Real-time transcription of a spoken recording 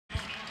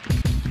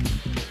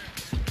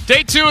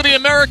Day 2 of the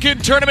American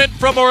Tournament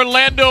from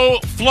Orlando,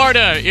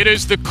 Florida. It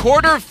is the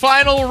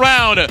quarterfinal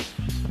round.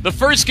 The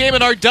first game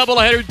in our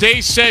doubleheader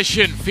day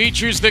session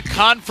features the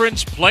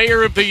Conference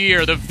Player of the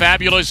Year, the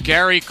fabulous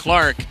Gary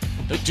Clark,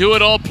 the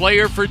do-it-all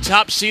player for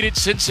top-seeded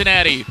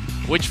Cincinnati,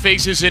 which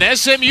faces an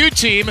SMU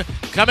team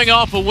coming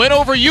off a win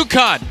over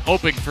UConn,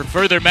 hoping for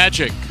further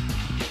magic.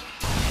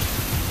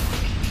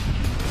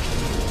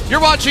 You're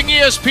watching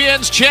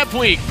ESPN's Champ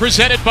Week,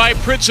 presented by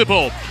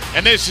Principal.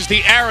 And this is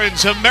the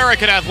Aaron's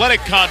American Athletic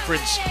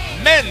Conference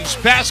Men's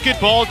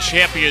Basketball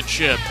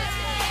Championship.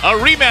 A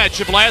rematch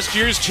of last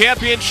year's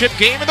championship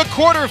game in the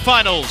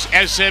quarterfinals.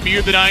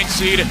 SMU, the 9th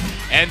seed,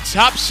 and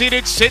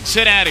top-seeded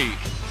Cincinnati.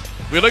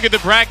 We look at the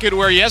bracket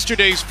where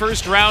yesterday's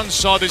first round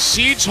saw the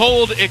seeds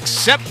hold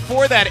except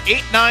for that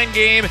 8-9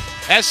 game.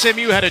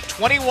 SMU had a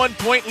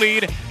 21-point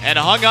lead and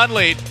hung on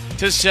late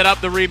to set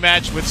up the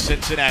rematch with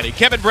Cincinnati.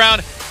 Kevin Brown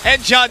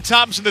and John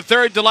Thompson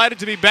III, delighted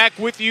to be back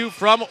with you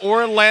from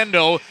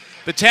Orlando.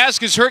 The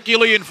task is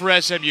Herculean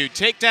for SMU.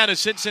 Take down a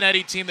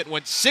Cincinnati team that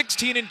went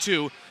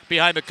 16-2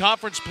 behind the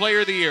Conference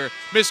Player of the Year,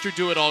 Mr.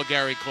 Do-It-All,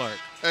 Gary Clark.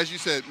 As you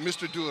said,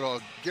 Mr.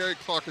 Do-It-All, Gary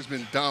Clark has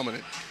been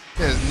dominant.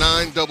 He has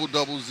 9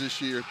 double-doubles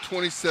this year,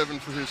 27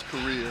 for his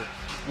career.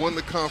 Won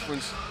the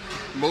conference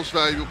Most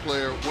Valuable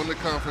Player, won the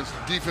conference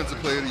Defensive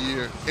Player of the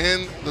Year,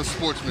 and the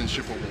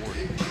Sportsmanship Award.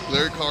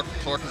 Gary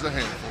Clark is a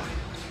handful.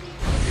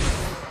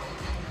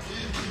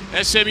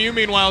 SMU,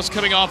 meanwhile, is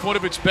coming off one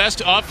of its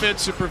best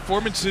offensive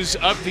performances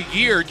of the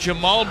year.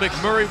 Jamal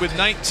McMurray with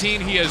 19.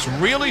 He has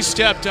really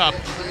stepped up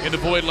in the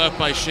void left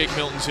by Shake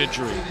Milton's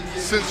injury.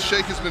 Since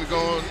Shake has been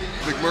gone,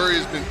 McMurray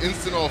has been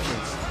instant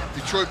offense.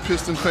 Detroit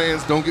Piston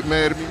fans, don't get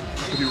mad at me,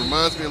 but he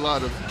reminds me a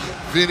lot of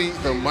Vinny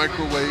the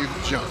Microwave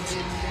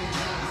Johnson.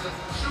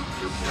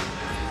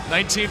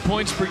 19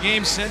 points per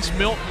game since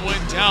Milton went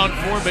down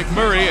for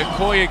McMurray.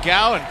 Okoye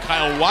Gow and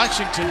Kyle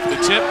Washington for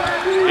the tip.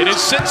 It is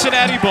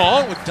Cincinnati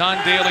ball with Don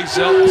Daly,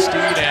 Zelton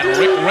Steed, and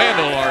Rick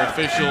Randall, our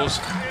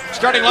officials.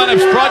 Starting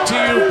lineups brought to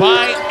you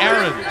by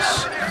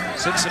Aaron's.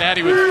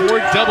 Cincinnati with 4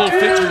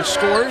 double-figure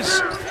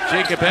scores.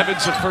 Jacob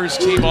Evans, a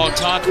first-team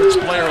All-Conference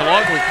player,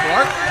 along with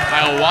Clark.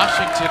 Kyle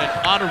Washington, an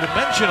honorable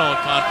mention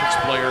All-Conference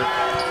player,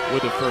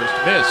 with a first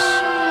miss.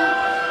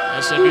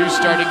 SMU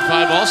starting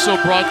 5 also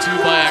brought to you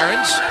by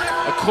Aaron's.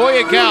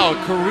 Okoye Gow,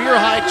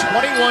 career-high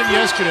 21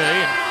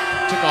 yesterday,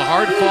 and took a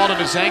hard fall on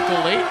his ankle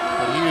late,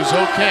 but he was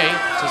okay.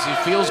 Says he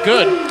feels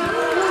good.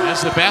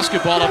 Has the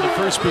basketball on the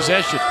first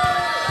possession.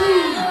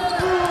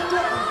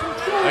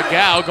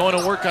 Gow going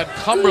to work on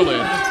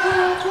Cumberland.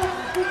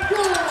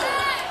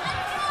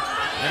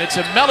 And it's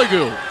a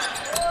Meligu.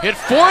 Hit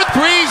 4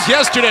 threes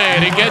yesterday,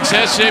 and he gets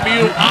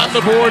SMU on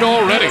the board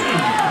already.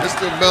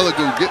 Mr.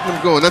 Meligu getting them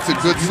going. That's a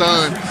good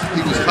sign.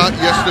 He was hot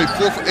yesterday,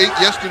 4 for 8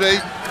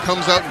 yesterday.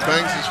 Comes out and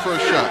bangs his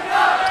first shot.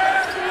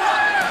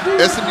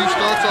 SMU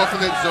starts off in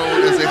that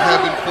zone as they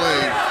have been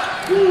playing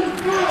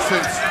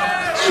since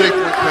Shake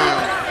went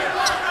down.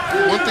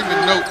 One thing to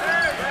note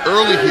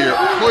early here,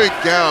 Okoye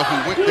Gow,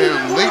 who went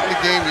down late in the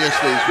game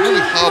yesterday, is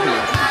really hobbling.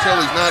 You can tell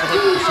he's not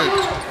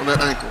 100% on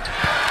that ankle.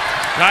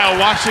 Kyle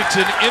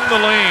Washington in the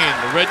lane,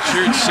 the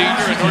redshirt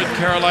senior, a North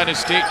Carolina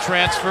State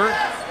transfer.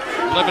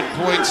 11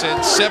 points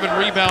and 7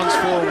 rebounds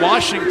for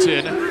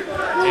Washington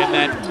in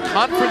that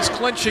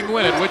conference-clinching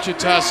win at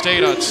Wichita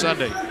State on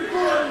Sunday.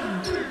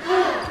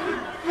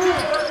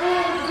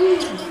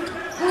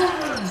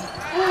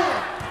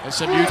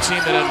 SMU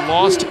team that had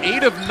lost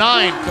 8 of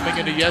 9 coming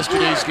into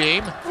yesterday's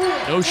game.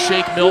 No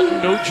Shake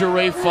Milton, no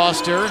Jeray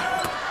Foster.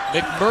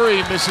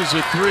 McMurray misses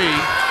a 3.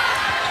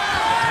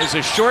 It's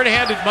a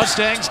short-handed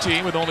Mustangs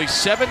team with only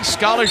 7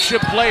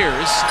 scholarship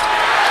players.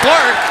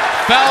 Clark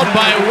fouled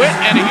by Witt,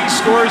 and he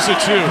scores a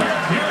 2.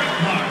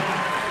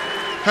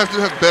 Have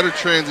to have better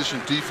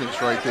transition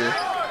defense right there.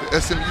 The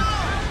SMU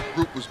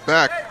group was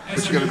back,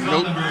 but you got to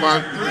no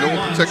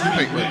one protect the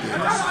paint right there.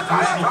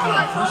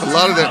 A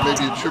lot of that may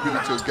be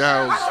attributed to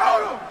Gow's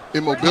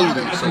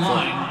immobility so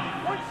far.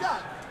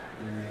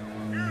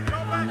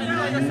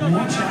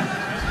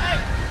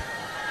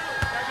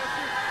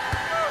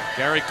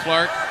 Gary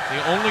Clark,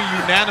 the only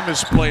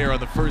unanimous player on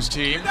the first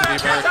team for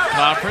the American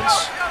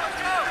Conference.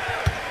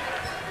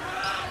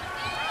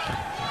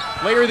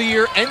 Player of the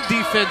Year and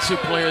Defensive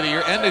Player of the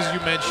Year, and as you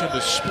mentioned,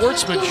 the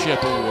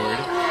Sportsmanship Award.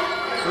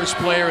 First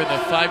player in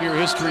the 5-year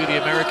history of the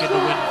American to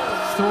win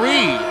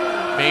 3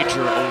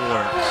 major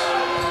awards.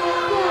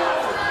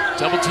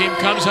 Double team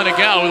comes on a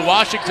Gow with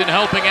Washington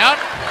helping out,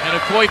 and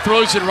Okoye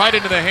throws it right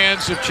into the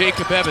hands of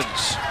Jacob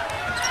Evans.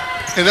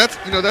 And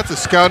that's a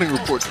scouting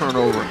report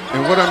turnover.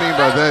 And what I mean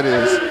by that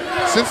is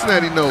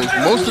Cincinnati knows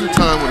most of the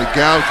time when a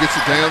Gow gets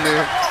it down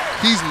there,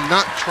 he's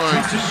not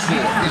trying to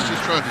score. He's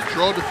just trying to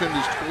draw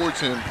defenders towards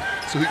him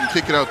so he can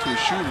kick it out to his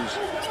shooters.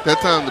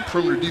 That time the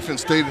perimeter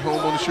defense stayed at home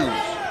on the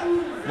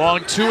shooters.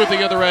 Long 2 at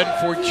the other end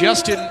for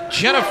Justin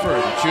Jennifer,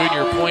 the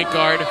junior point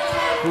guard,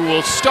 who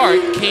will start.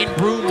 Kane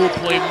Broom will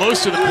play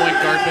most of the point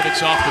guard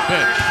minutes off the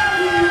bench.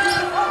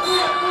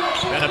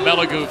 And a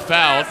Meligu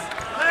fouled,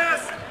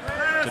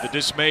 to the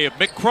dismay of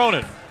Mick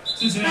Cronin,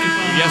 who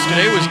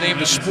yesterday was named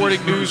the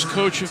Sporting News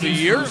Coach of the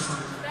Year.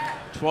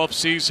 12th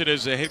season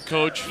as a head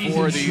coach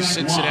for the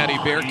Cincinnati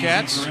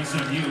Bearcats.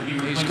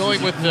 He's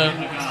going with the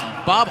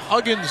Bob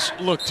Huggins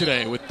look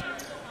today with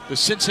the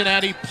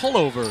Cincinnati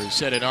pullover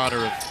set in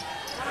honor of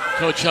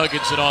Coach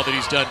Huggins and all that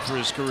he's done for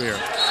his career.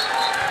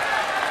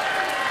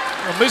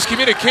 A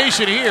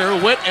miscommunication here.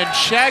 Witt and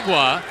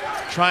Shagwa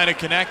trying to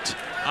connect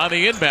on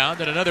the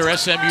inbound, and another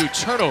SMU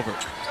turnover.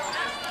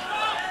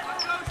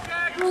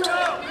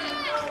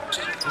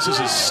 This is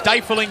a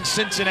stifling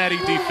Cincinnati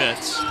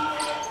defense.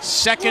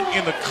 Second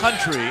in the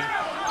country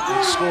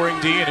in scoring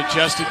D and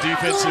adjusted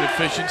defensive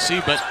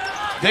efficiency, but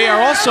they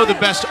are also the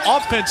best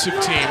offensive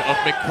team of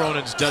Mick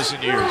Cronin's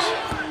dozen years.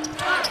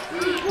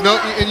 No,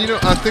 and you know,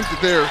 I think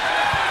that they're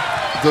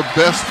the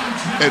best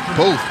at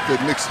both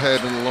that Mick's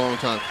had in a long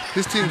time.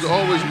 His team's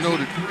always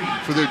noted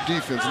for their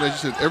defense, and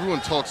as you said,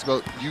 everyone talks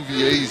about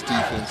UVA's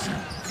defense.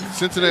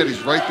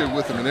 Cincinnati's right there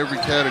with them in every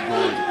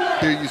category.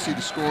 Here you see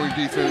the scoring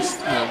defense,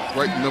 you know,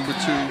 right number 2.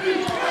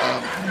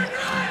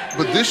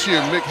 But this year,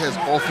 Mick has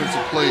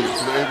offensive players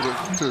that are able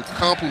to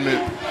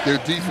complement their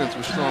defense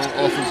with strong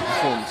offensive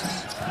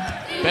performances.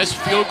 Best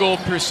field goal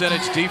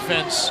percentage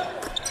defense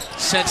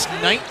since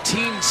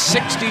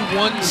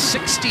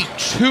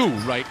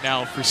 1961-62 right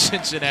now for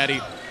Cincinnati,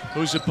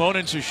 whose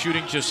opponents are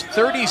shooting just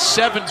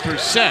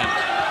 37%,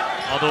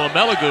 although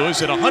Amelagu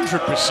is at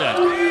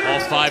 100%,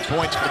 all 5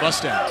 points for the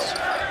Mustangs.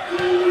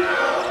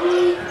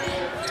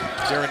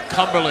 Darren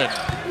Cumberland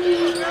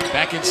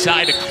back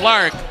inside to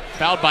Clark,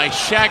 fouled by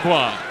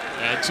Shagwa,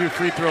 and 2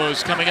 free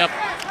throws coming up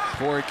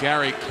for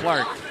Gary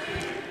Clark.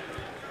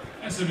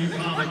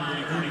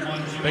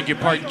 Beg your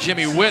pardon,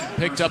 Jimmy Witt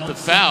picked up the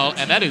foul,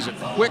 and that is a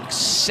quick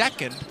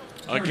second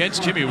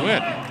against Jimmy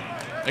Witt.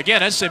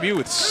 Again, SMU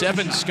with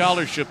 7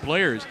 scholarship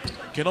players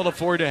cannot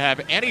afford to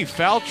have any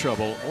foul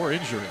trouble or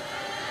injury.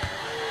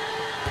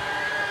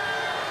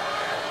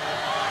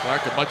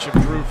 Clark, a much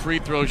improved free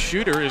throw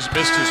shooter, has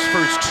missed his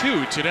first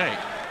 2 today.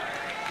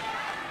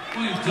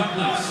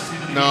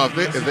 Now,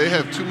 if they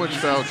have too much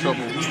foul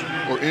trouble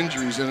or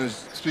injuries, and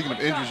speaking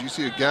of injuries, you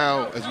see a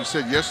Gal, as you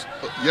said,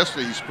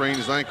 yesterday he sprained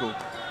his ankle.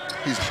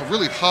 He's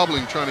really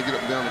hobbling, trying to get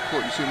up and down the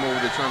court. You see him over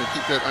there trying to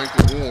keep that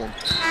ankle warm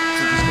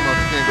since he's come out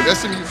the game. But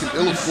SMU can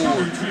ill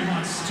afford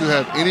to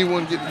have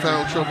anyone get in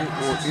foul trouble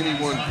or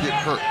anyone get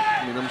hurt.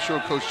 I mean, I'm sure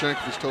Coach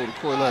Jankovich told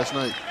McCoy last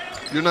night,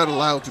 you're not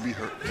allowed to be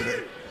hurt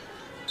today.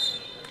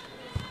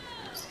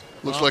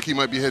 Looks like he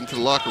might be heading to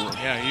the locker room.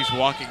 Yeah, he's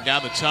walking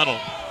down the tunnel.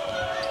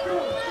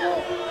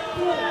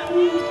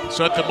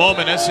 So at the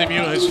moment,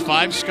 SMU has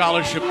 5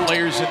 scholarship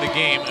players in the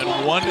game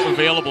and 1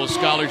 available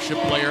scholarship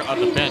player on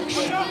the bench.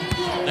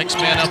 Next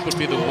man up would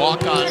be the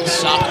walk-on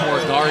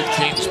sophomore guard,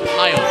 James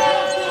Pyle.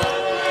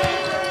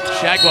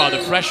 Shagwa, the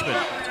freshman,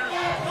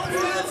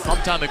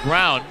 pumped on the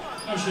ground.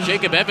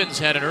 Jacob Evans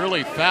had an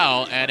early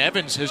foul, and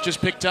Evans has just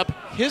picked up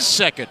his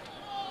second.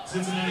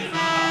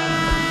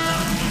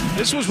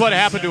 This was what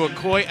happened to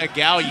Okoye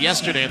Agau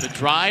yesterday in the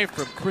drive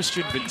from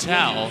Christian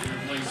Vital.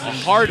 A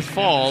hard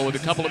fall with a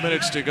couple of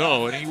minutes to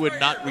go, and he would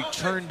not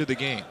return to the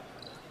game.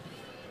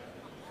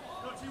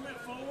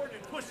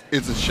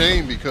 It's a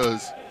shame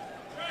because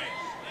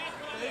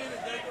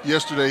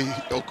yesterday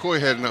Okoye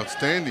had an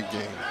outstanding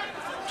game.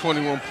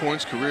 21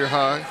 points, career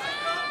high.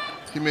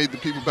 He made the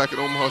people back at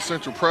Omaha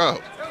Central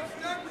proud.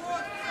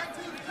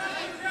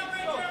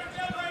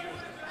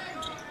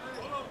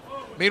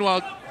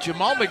 Meanwhile,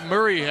 Jamal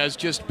McMurray has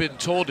just been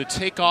told to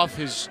take off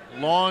his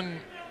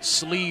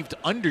long-sleeved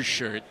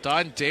undershirt.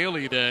 Don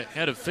Daly, the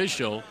head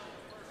official,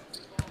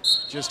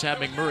 just had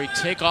McMurray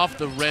take off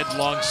the red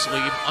long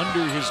sleeve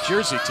under his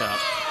jersey top.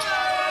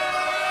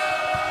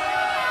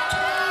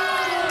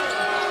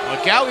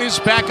 Agau is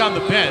back on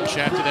the bench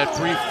after that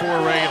brief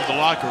foray into the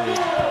locker room.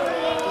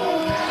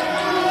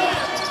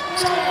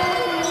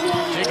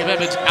 Jacob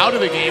Evans out of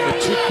the game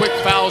with 2 quick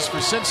fouls for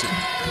Cincy.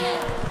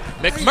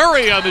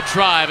 McMurray on the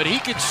drive, and he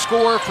can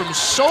score from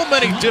so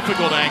many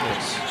difficult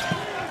angles.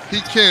 He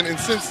can, and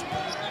since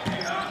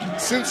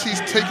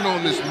he's taken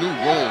on this new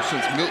role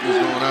since Milton's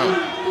gone out,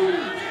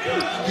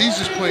 he's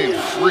just playing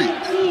free.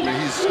 I mean,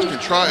 he can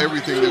try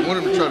everything. They want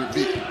him to try to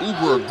be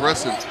uber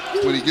aggressive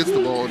when he gets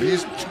the ball, and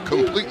he's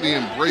completely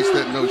embraced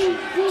that notion.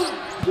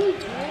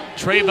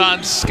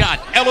 Trayvon Scott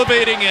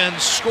elevating and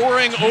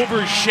scoring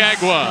over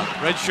Shagwa.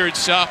 Redshirt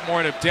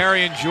sophomore of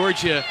Darien,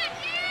 Georgia.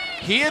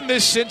 He and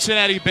this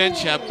Cincinnati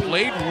bench have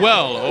played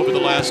well over the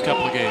last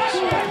couple of games.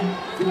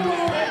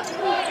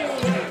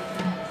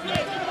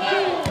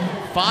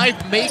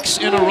 5 makes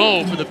in a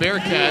row for the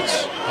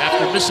Bearcats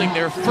after missing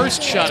their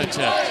first shot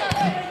attempt.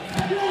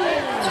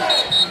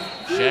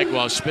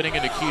 Shagwa spinning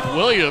into Keith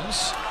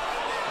Williams,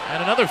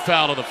 and another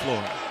foul on the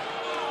floor.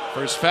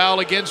 First foul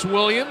against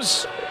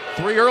Williams,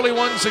 3 early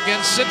ones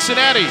against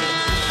Cincinnati,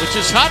 which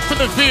is hot from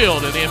the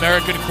field in the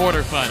American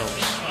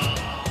quarterfinals.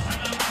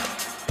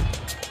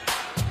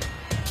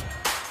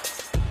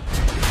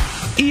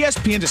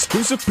 ESPN's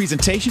exclusive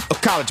presentation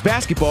of college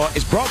basketball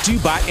is brought to you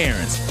by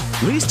Aaron's.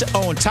 Lease to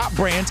own top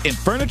brands in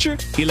furniture,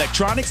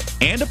 electronics,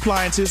 and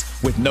appliances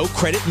with no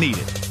credit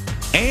needed.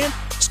 And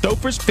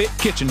Stouffer's Fit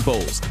Kitchen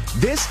Bowls.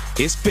 This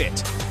is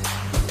fit.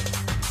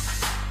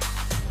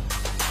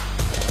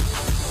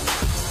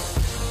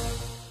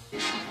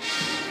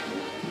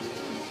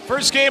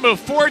 First game of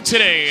 4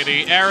 today,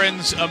 the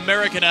Aaron's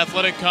American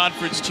Athletic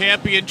Conference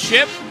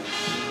Championship.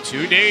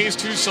 2 days,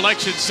 2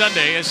 selections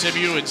Sunday,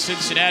 SMU and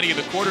Cincinnati in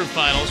the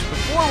quarterfinals.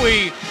 Before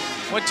we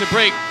went to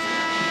break,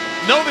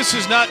 no, this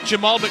is not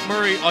Jamal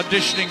McMurray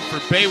auditioning for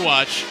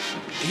Baywatch.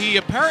 He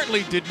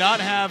apparently did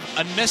not have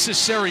a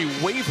necessary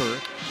waiver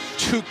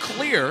to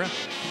clear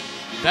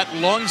that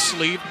long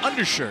sleeve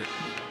undershirt.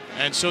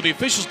 And so the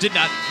officials did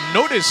not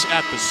notice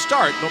at the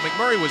start, though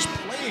McMurray was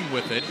playing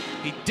with it.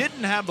 He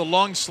didn't have the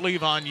long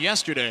sleeve on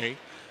yesterday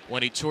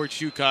when he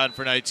torched UConn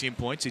for 19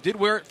 points. He did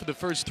wear it for the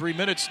first 3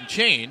 minutes and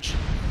change.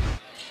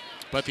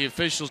 But the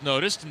officials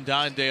noticed, and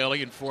Don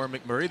Daly informed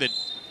McMurray that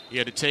he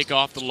had to take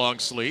off the long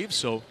sleeve.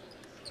 So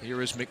here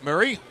is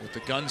McMurray with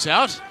the guns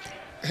out.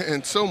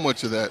 And so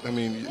much of that, I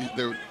mean,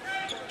 they're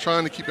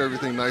trying to keep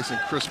everything nice and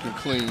crisp and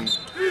clean.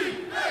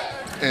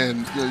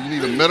 And you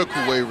need a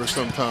medical waiver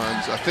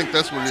sometimes. I think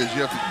that's what it is.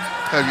 You have to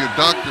have your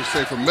doctor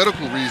say for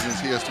medical reasons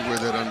he has to wear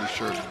that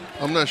undershirt.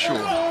 I'm not sure.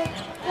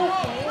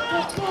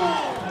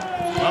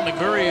 Well,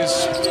 McMurray is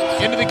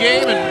into the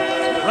game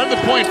and run the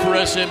point for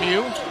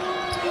SMU.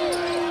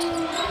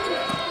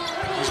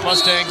 These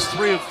Mustangs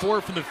 3 of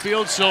 4 from the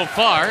field so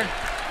far.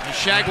 The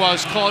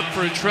Jaguars called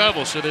for a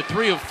travel, so they're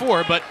 3 of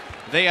 4, but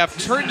they have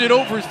turned it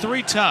over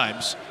 3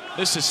 times.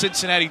 This is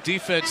Cincinnati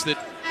defense that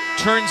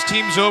turns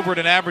teams over at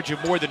an average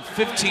of more than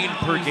 15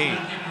 per game.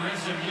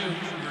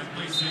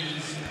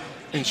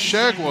 And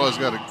Jaguars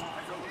got to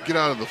get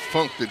out of the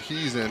funk that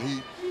he's in.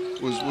 He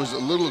was a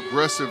little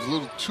aggressive, a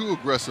little too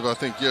aggressive, I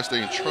think,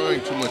 yesterday, and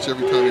trying too much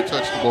every time he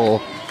touched the ball.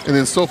 And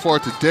then so far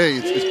today,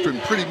 it's been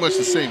pretty much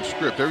the same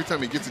script. Every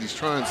time he gets it, he's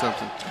trying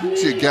something.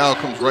 See a gal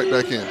comes right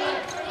back in.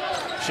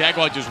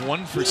 Jaguar just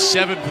 1 for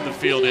 7 from the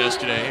field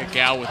yesterday. A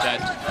gal with that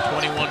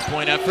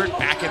 21-point effort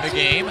back in the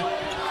game.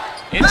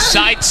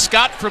 Inside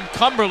Scott from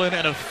Cumberland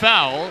and a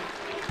foul.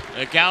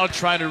 A gal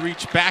trying to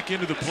reach back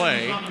into the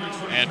play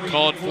and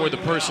called for the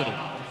personal.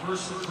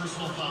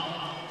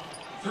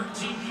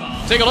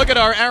 Take a look at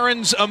our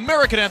Aaron's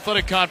American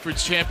Athletic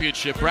Conference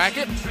Championship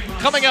bracket.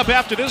 Coming up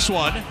after this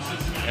one,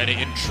 an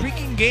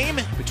intriguing game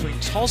between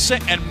Tulsa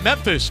and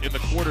Memphis in the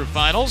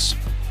quarterfinals.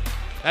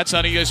 That's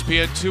on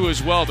ESPN2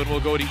 as well. Then we'll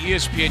go to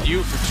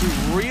ESPNU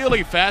for 2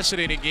 really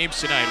fascinating games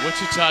tonight.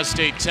 Wichita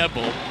State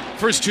Temple.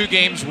 First 2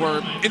 games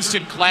were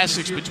instant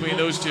classics between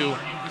those two.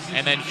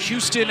 And then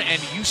Houston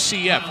and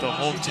UCF, the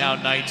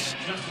hometown Knights,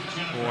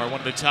 who are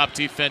one of the top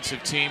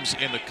defensive teams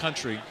in the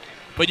country.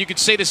 But you could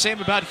say the same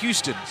about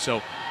Houston.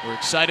 So we're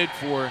excited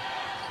for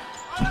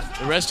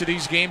the rest of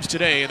these games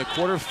today in the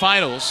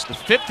quarterfinals, the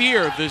 5th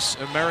year of this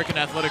American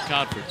Athletic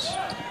Conference.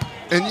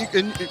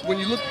 And when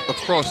you look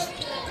across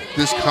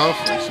this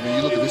conference, I mean,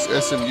 you look at this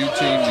SMU team,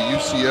 the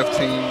UCF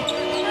team,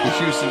 the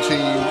Houston team,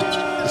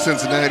 the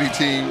Cincinnati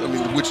team, I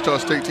mean, the Wichita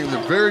State team.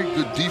 They're very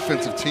good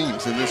defensive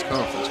teams in this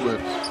conference where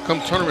come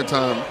tournament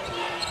time,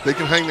 they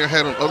can hang their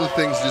hat on other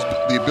things, just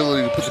the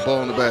ability to put the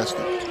ball in the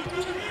basket.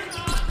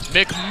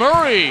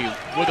 McMurray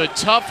with a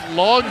tough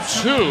long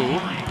 2.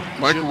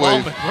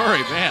 Microwave.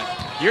 McMurray, man,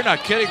 you're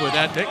not kidding with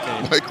that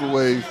nickname.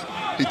 Microwave.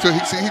 He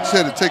just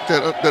had to take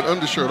that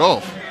undershirt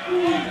off.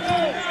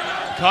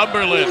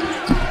 Cumberland.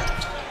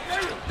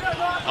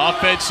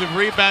 Offensive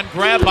rebound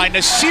grab by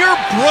Nasir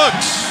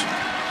Brooks.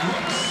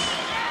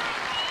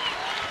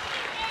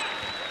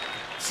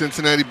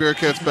 Cincinnati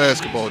Bearcats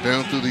basketball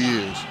down through the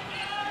years.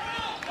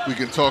 We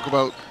can talk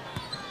about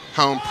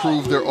how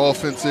improved their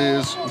offense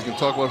is. We can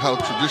talk about how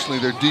traditionally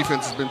their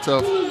defense has been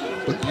tough.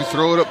 But you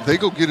throw it up, they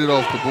go get it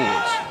off the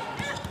boards.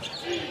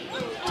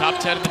 Top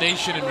 10 in the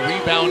nation in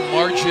rebound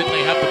margin.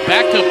 They have the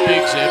backup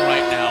bigs in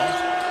right now.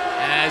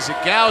 As a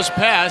Gau's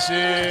pass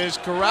is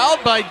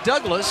corralled by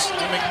Douglas,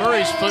 and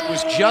McMurray's foot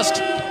was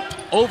just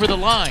over the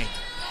line.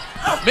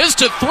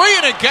 Missed a 3,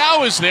 and a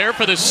Gau is there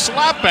for the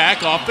slap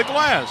back off the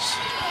glass.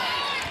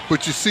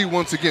 But you see,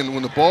 once again,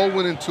 when the ball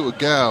went into a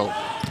Gau,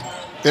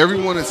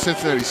 everyone in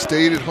Cincinnati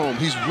stayed at home.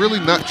 He's really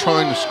not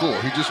trying to score.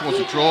 He just wants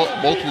to draw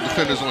multiple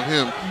defenders on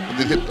him and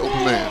then hit the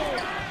open man.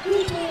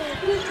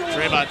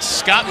 Draymond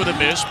Scott with a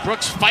miss.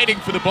 Brooks fighting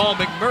for the ball.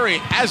 McMurray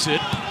has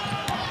it.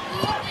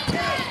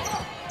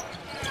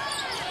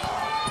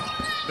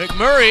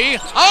 McMurray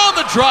on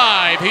the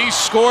drive. He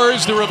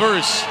scores the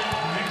reverse.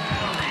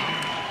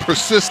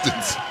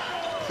 Persistence.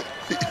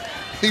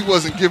 He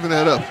wasn't giving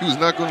that up. He was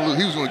not going to lose.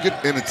 He was going to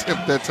get an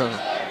attempt that time.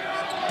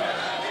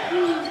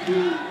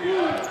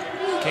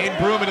 Kane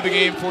Broom into the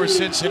game for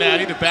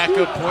Cincinnati, the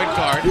backup point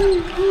guard.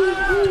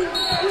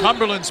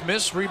 Cumberland's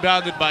miss,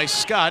 rebounded by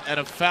Scott, and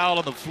a foul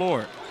on the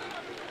floor.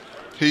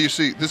 Here you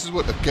see, this is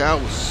what a Gal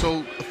was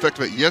so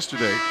effective at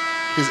yesterday.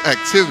 His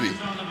activity,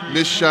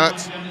 missed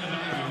shots,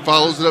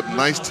 follows it up,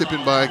 nice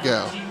tipping by a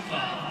Gal.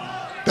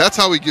 That's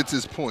how he gets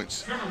his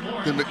points.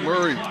 Then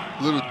McMurray,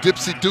 little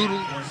dipsy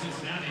doodle,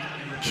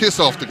 kiss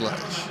off the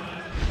glass.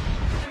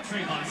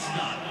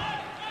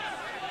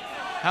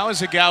 How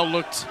has a Gal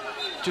looked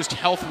just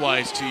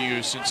health-wise to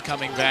you since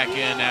coming back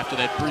in after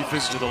that brief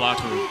visit to the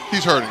locker room?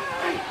 He's hurting.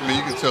 I mean,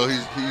 you can tell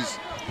his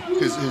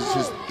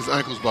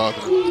ankles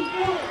bother him.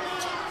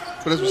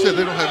 But as we said,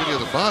 they don't have any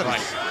other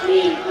bodies.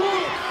 Right.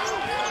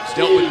 He's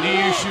dealt with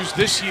knee issues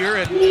this year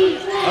and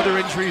other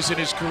injuries in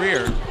his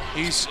career.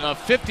 He's a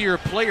fifth-year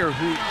player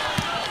who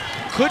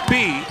could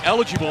be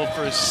eligible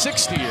for his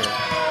sixth year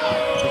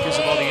because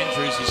of all the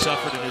injuries he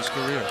suffered in his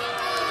career.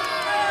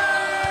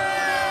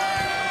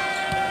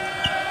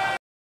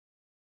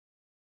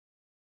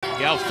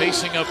 Gal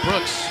facing up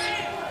Brooks.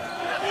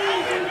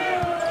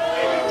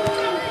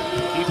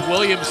 Keith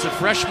Williams, the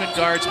freshman,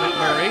 guards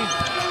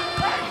McMurray.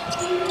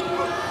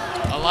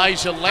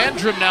 Elijah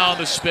Landrum now on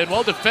the spin,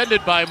 well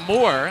defended by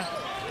Moore.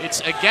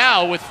 It's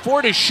Agal with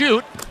 4 to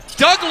shoot.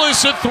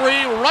 Douglas a 3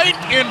 right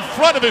in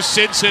front of the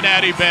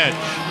Cincinnati bench.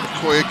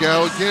 Koy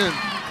Agal again.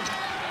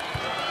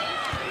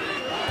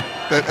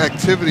 That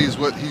activity is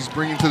what he's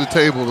bringing to the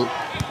table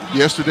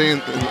yesterday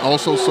and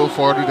also so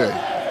far today.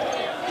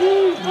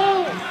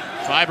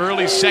 5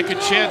 early second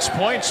chance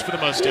points for the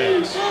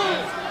Mustangs.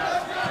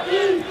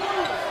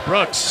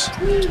 Brooks.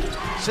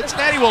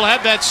 Cincinnati will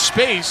have that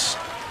space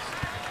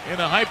in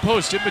the high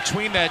post in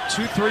between that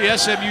 2-3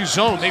 SMU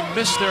zone. They've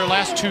missed their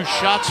last 2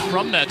 shots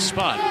from that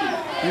spot.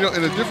 You know,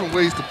 and there are different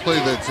ways to play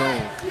that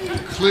zone.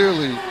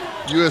 Clearly,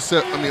 SMU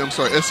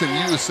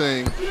is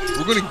saying,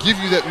 we're going to give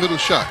you that middle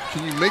shot.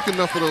 Can you make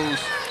enough of those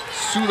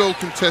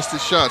pseudo-contested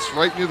shots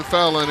right near the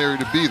foul line area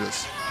to beat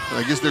us? And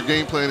I guess their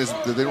game plan is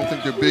that they don't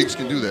think their bigs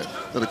can do that.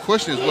 Now the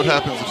question is what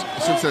happens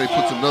if Cincinnati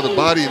puts another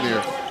body in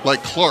there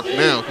like Clark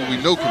now, who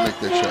we know can make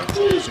that shot.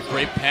 He's a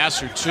great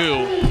passer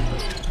too.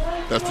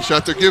 That's the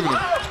shot they're giving him.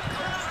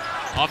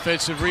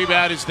 Offensive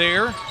rebound is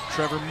there.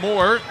 Trevor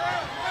Moore,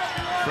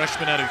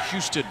 freshman out of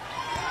Houston.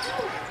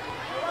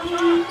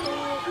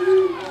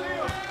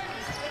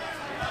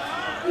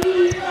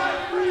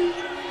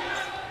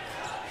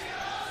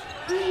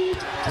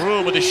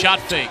 Broom with a shot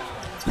fake.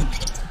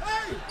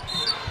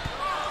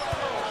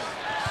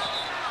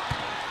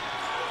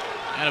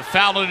 And a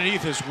foul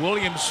underneath as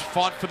Williams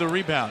fought for the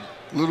rebound.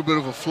 A little bit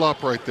of a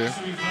flop right there.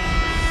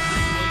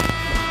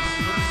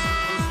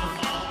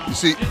 You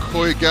see,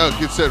 Koy Agal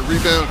gets that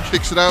rebound,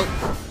 kicks it out,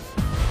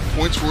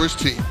 points for his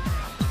team.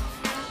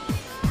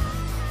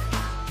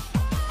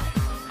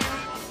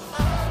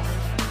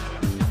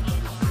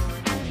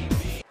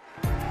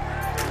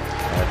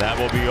 And that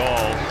will be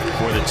all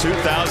for the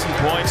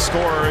 2,000-point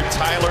scorer,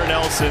 Tyler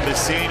Nelson, the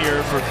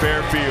senior for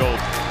Fairfield.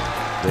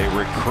 They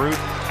recruit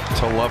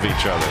to love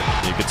each other.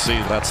 You can see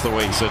that's the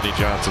way Sidney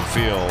Johnson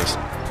feels.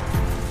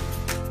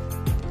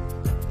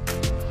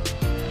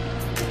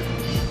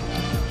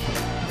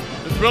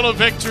 The thrill of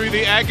victory,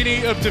 the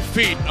agony of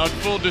defeat on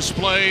full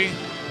display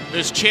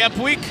this Champ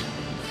Week.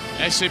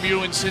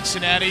 SMU and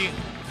Cincinnati.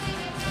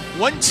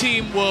 One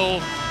team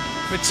will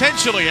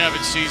potentially have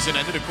its season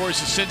ended. Of course,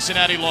 the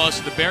Cincinnati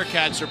loss, the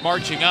Bearcats are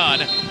marching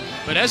on.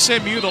 But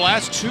SMU, the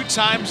last 2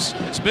 times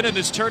it's been in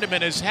this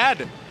tournament, has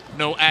had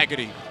no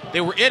agony. They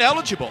were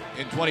ineligible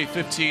in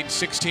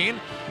 2015-16,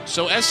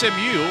 so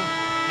SMU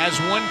has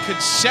won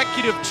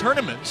consecutive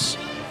tournaments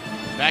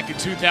back in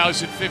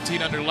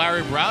 2015 under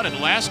Larry Brown, and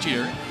last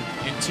year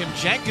in Tim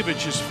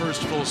Jankovich's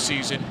first full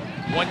season.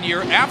 1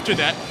 year after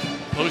that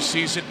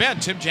postseason ban,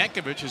 Tim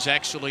Jankovich is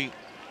actually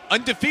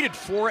undefeated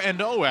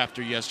 4-0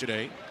 after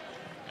yesterday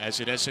as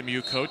an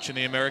SMU coach in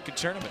the American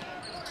tournament.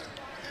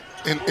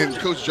 And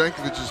Coach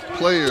Jankovich's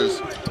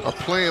players are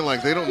playing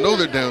like they don't know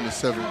they're down to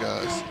 7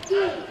 guys.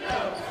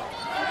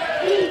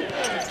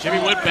 Jimmy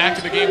went back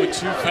to the game with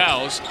 2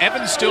 fouls.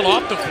 Evans still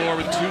off the floor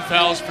with 2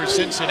 fouls for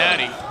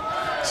Cincinnati.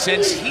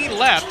 Since he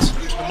left,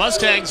 the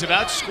Mustangs have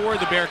outscored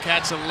the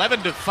Bearcats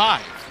 11-5.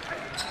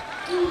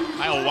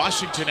 Kyle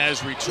Washington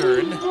has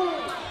returned.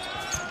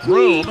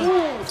 Broom.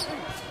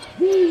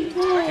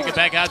 Kick it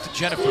back out to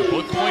Jennifer.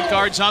 Both point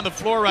guards on the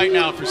floor right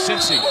now for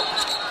Cincy.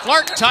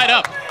 Clark tied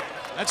up.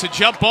 That's a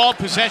jump ball,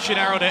 possession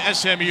arrow to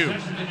SMU.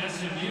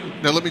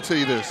 Now let me tell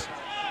you this.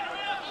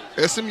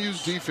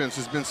 SMU's defense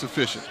has been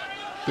sufficient.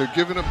 They're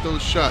giving up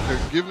those shots. They're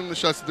giving them the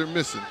shots that they're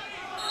missing.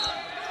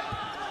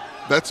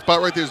 That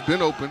spot right there has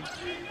been open.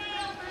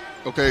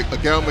 Okay,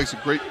 Agal makes a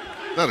very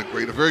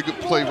good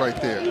play right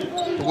there.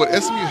 But what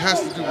SMU has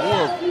to do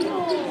more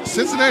of,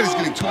 Cincinnati's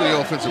getting too many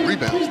offensive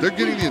rebounds. They're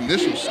getting the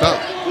initial stop.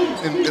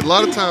 And a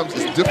lot of times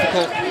it's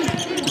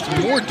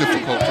more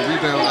difficult to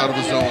rebound out of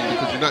a zone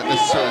because you're not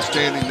necessarily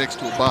standing next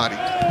to a body.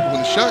 But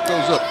when the shot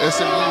goes up,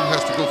 SMU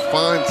has to go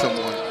find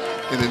someone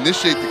and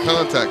initiate the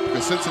contact,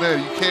 because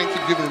Cincinnati, you can't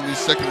keep giving them these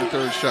second and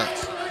third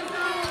shots.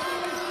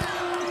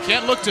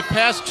 Can't look to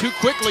pass too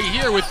quickly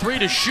here with 3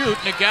 to shoot.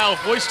 Agal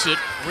hoists it.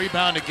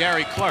 Rebound to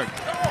Gary Clark.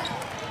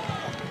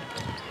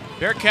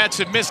 Bearcats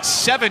have missed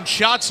 7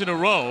 shots in a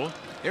row.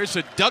 There's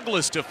a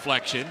Douglas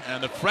deflection,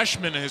 and the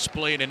freshman has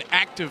played an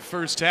active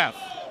first half.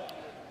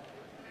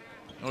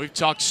 We've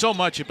talked so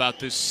much about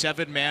this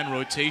 7-man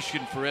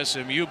rotation for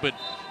SMU, but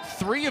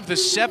 3 of the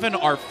 7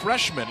 are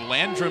freshmen,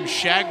 Landrum,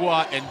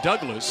 Shagwa, and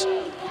Douglas.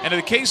 And in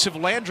the case of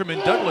Landrum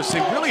and Douglas,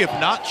 they really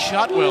have not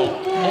shot well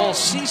all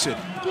season,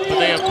 but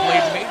they have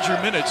played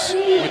major minutes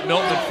with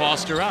Milton and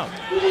Foster out.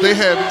 They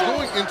have.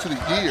 Going into the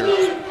year,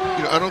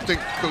 I don't think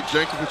Coach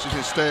Jankovich and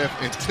his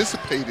staff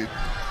anticipated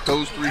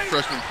those 3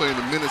 freshmen playing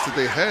the minutes that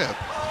they have.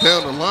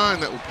 Down the line,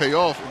 that would pay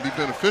off and be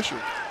beneficial.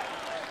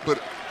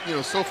 But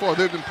so far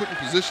they've been put in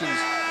positions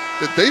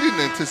that they didn't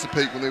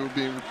anticipate when they were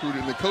being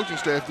recruited, and the coaching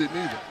staff didn't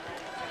either.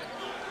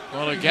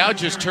 Well, the Gow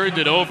just turned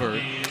it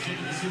over.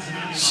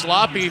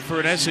 Sloppy for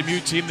an SMU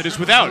team that is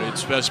without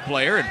its best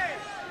player. And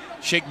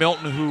Shake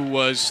Milton, who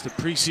was the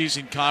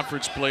preseason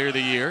conference player of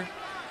the year.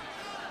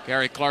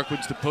 Gary Clark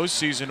wins the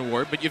postseason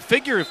award. But you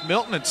figure if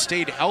Milton had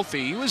stayed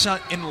healthy, he was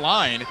in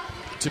line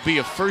to be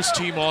a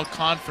first-team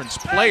all-conference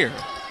player.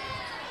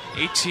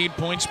 18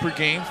 points per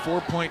game,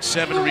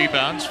 4.7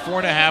 rebounds,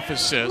 4.5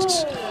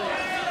 assists.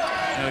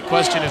 And the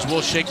question is,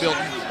 will Shake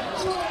Milton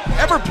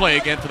ever play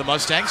again for the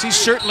Mustangs? He's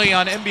certainly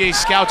on NBA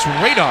Scouts'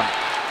 radar.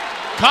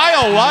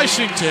 Kyle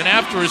Washington,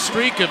 after a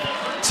streak of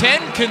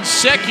 10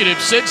 consecutive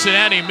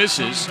Cincinnati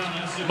misses,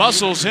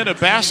 muscles in a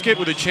basket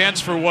with a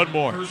chance for one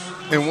more.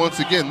 And once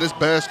again, this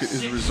basket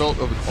is a result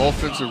of an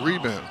offensive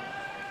rebound.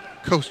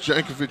 Coach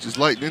Jankovic is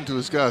lighting into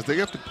his guys. They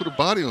have to put a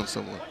body on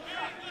someone.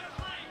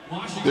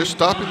 They're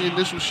stopping the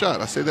initial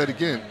shot. I say that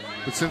again,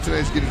 but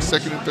Cincinnati's getting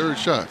second and third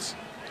shots.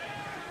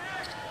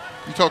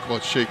 You talk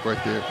about Shake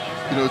right there.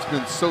 It's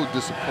been so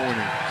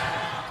disappointing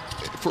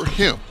for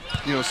him.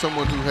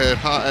 Someone who had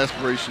high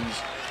aspirations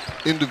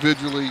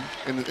individually,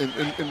 and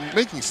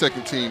making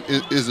second team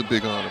is a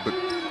big honor.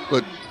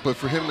 But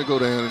for him to go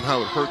down and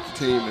how it hurt the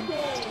team, and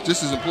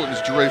just as important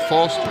as Jeray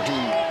Foster,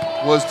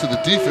 who was to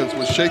the defense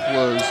what Shake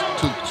was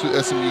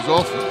to SMU's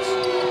offense.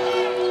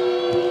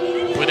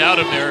 Without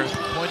him, their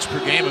points per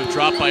game have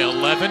dropped by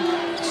 11.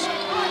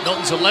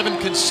 Milton's 11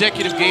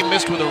 consecutive game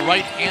missed with a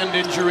right hand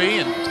injury,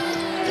 and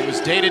it was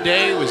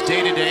day-to-day, but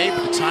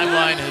the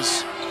timeline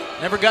has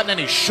never gotten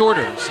any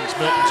shorter since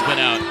Milton's been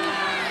out.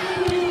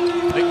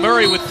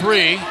 McMurray with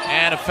 3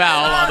 and a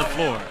foul on the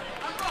floor.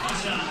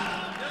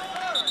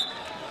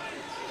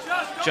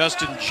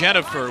 Justin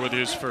Jennifer with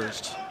his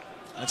first.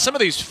 And some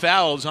of these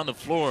fouls on the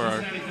floor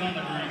are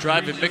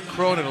driving Mick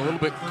Cronin a little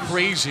bit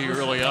crazy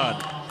early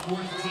on.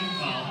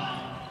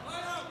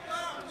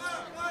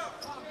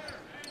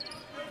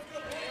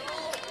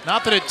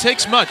 Not that it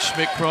takes much.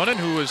 Mick Cronin,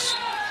 who was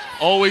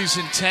always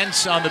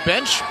intense on the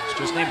bench, was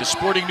just named the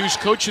Sporting News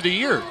Coach of the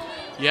Year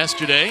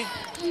yesterday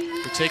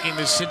for taking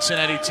this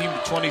Cincinnati team to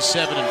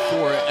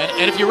 27-4.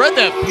 And if you read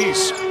that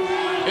piece,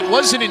 it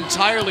wasn't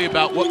entirely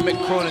about what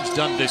Mick Cronin's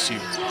done this year.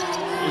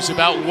 It was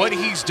about what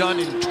he's done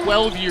in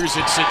 12 years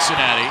at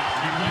Cincinnati,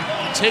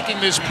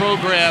 taking this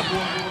program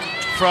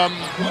from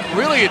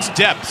really its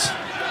depths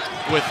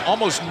with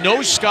almost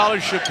no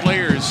scholarship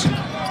players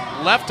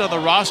left on the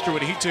roster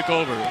when he took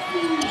over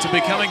to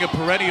becoming a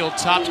perennial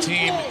top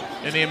team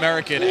in the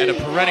American and a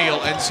perennial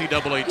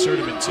NCAA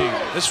tournament team.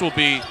 This will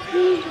be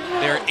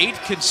their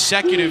 8th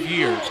consecutive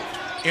year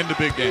in the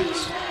big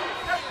dance.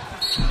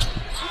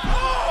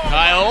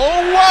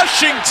 Kyle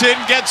Washington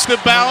gets the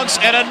bounce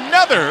and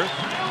another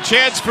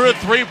chance for a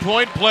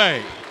three-point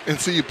play. And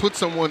so you put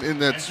someone in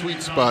that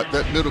sweet spot,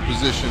 that middle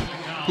position,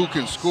 who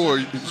can score,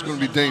 it's going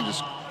to be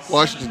dangerous.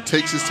 Washington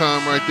takes his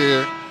time right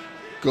there,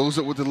 goes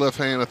up with the left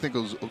hand. I think it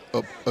was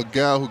a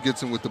Gow who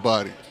gets him with the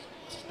body.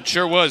 It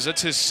sure was.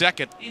 That's his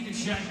second.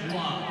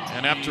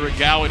 And after a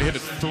Gow had hit a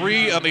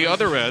 3 on the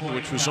other end,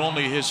 which was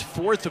only his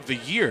 4th of the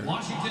year,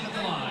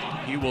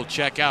 he will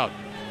check out.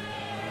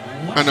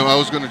 I know I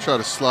was going to try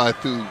to slide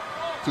through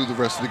the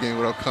rest of the game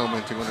without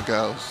commenting on the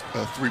Gow's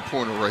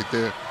three-pointer right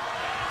there.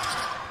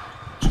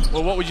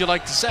 Well, what would you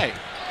like to say?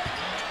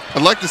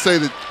 I'd like to say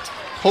that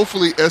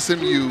hopefully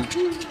SMU,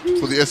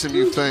 for the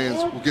SMU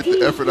fans, will get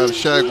the effort out of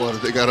Shagwell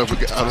that they got out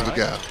of the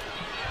Gow.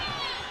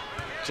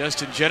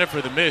 Justin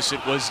Jennifer the miss.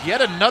 It was yet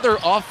another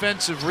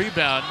offensive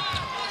rebound.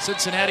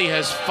 Cincinnati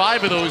has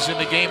 5 of those in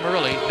the game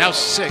early, now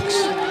 6.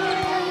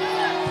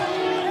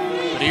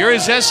 But here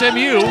is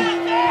SMU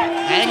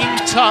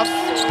hanging tough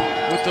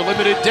with the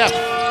limited depth.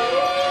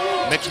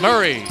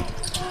 McMurray.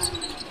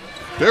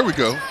 There we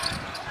go.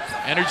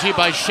 Energy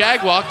by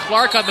Shagwell.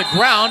 Clark on the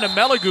ground.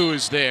 Amelagu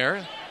is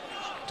there.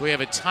 Do we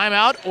have a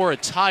timeout or a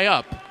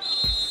tie-up?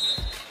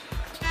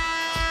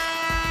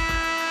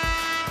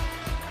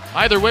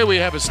 Either way, we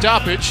have a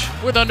stoppage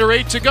with under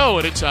 8 to go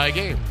in a tie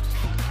game.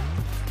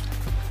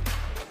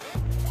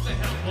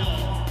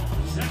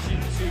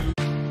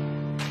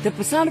 The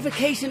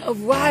personification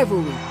of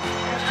rivalry.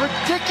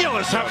 It's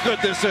ridiculous how good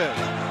this is.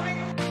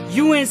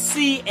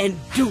 UNC and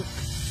Duke.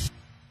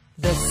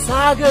 The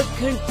saga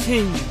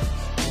continues.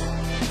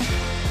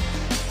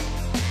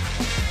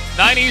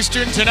 9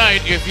 Eastern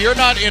tonight. If you're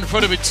not in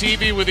front of a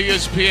TV with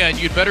ESPN,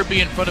 you'd better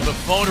be in front of a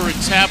phone or a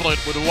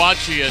tablet with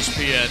Watch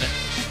ESPN.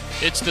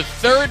 It's the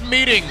 3rd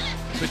meeting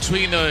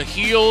between the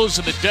Heels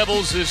and the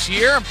Devils this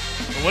year.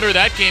 The winner of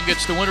that game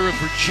gets the winner of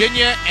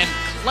Virginia and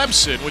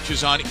Clemson, which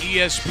is on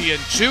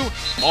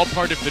ESPN2, all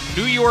part of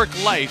the New York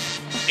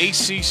Life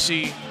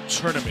ACC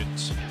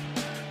tournament.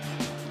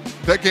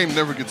 That game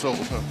never gets old,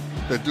 huh?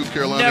 That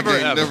Duke-Carolina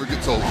game never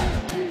gets old.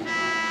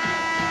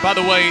 By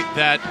the way,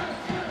 that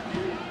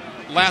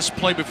last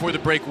play before the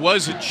break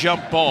was a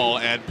jump ball,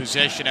 and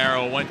possession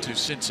arrow went to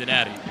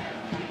Cincinnati.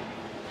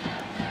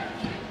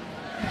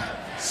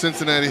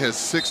 Cincinnati has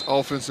 6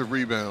 offensive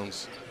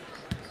rebounds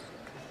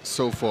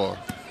so far.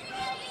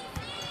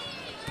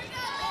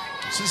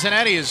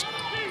 Cincinnati has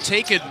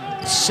taken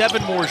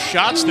 7 more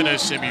shots than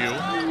SMU,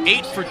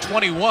 8 for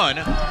 21,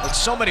 with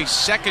so many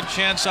second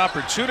chance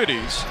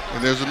opportunities.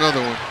 And there's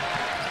another one.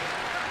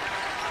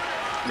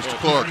 Mr.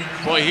 Clark.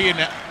 Boy, he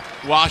and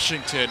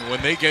Washington,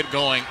 when they get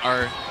going,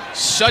 are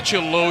such a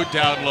load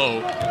down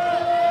low.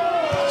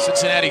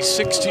 Cincinnati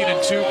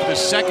 16-2 for the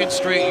 2nd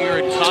straight year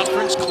in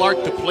conference.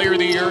 Clark, the player of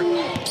the year.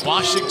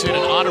 Washington,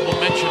 an honorable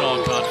mention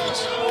all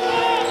conference.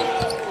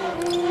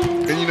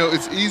 And you know,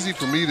 it's easy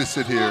for me to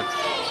sit here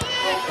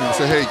and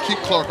say, hey, keep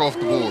Clark off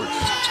the boards.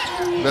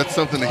 That's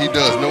something that he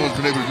does. No one's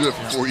been able to do it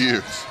for 4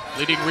 years.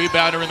 Leading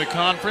rebounder in the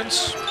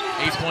conference,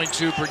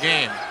 8.2 per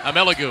game.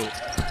 Amelagu,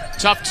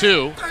 tough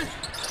 2.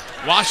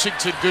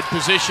 Washington, good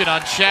position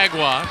on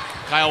Chagwa.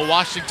 Kyle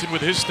Washington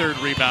with his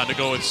 3rd rebound to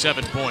go with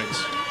 7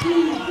 points.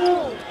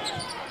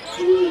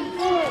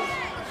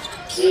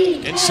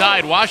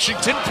 Inside,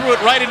 Washington threw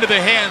it right into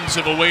the hands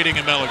of a waiting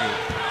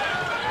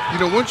Amelagu. You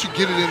know, once you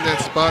get it in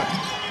that spot,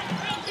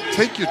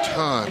 take your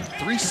time.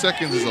 3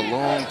 seconds is a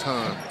long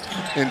time.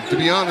 And to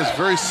be honest,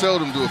 very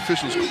seldom do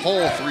officials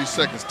call 3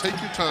 seconds. Take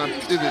your time,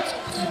 pivot,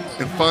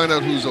 and find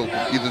out who's open.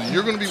 Either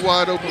you're going to be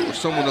wide open or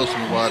someone else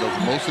will be wide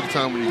open most of the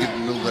time when you get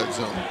in the middle of that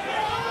zone.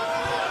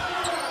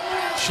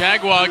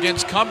 Chagwa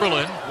against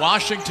Cumberland.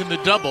 Washington the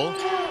double.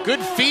 Good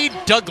feed,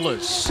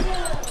 Douglas.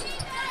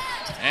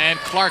 And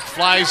Clark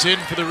flies in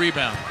for the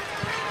rebound.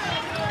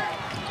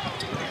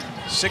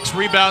 6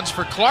 rebounds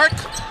for Clark.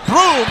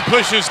 Broom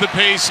pushes the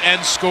pace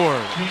and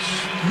scores.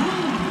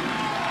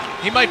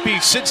 He might be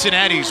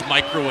Cincinnati's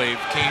microwave,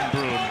 Kane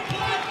Broom.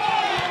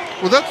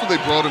 Well, that's what they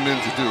brought him in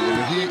to do.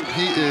 I mean,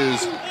 he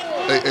is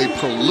a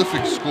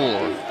prolific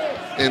scorer,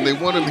 and they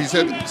want him. He's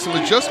had some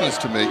adjustments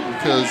to make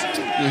because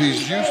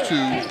he's used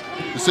to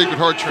the Sacred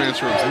Heart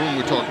transfer of Broom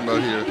we're talking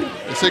about here.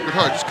 The Sacred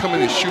Heart just come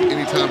in and shoot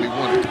anytime he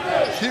wanted.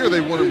 Here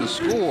they want him to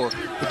score,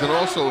 but then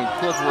also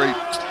incorporate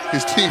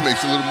his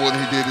teammates a little more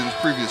than he did in his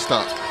previous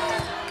stop.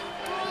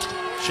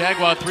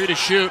 Chagwa 3 to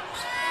shoot.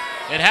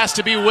 It has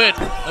to be Witt,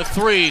 a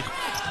 3.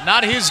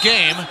 Not his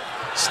game.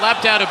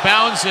 Slapped out of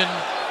bounds and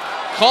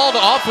called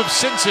off of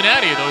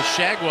Cincinnati, though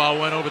Chagwa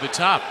went over the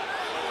top.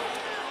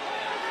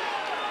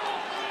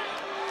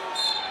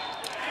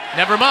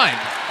 Never mind.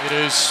 It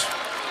is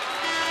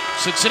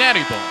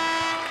Cincinnati ball.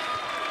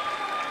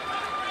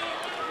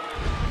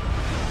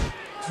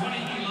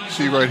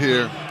 See right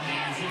here.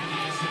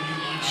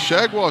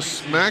 Chagwa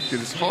smacked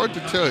it. It's hard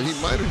to tell. He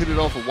might have hit it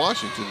off of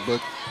Washington,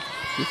 but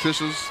the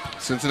officials,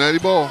 Cincinnati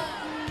ball.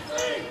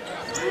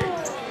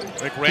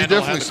 He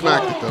definitely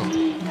smacked it, though.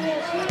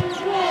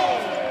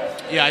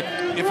 Yeah,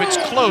 if it's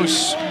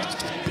close,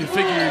 you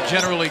figure you're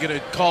generally going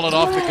to call it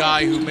off the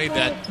guy who made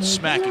that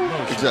smacking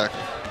motion.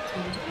 Exactly.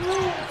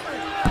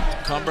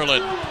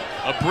 Cumberland,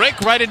 a break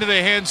right into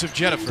the hands of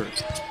Jennifer.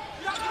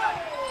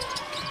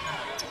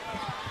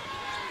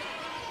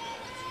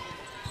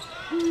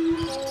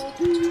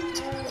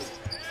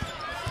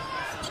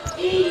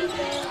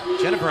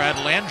 Jennifer had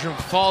Landrum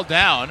fall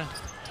down.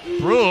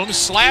 Broom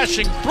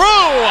slashing through,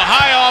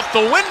 high off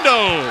the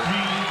window.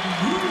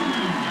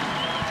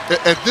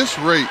 At this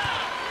rate,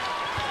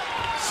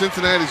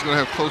 Cincinnati's going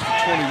to have close to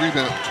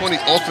 20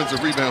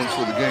 offensive rebounds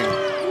for the game.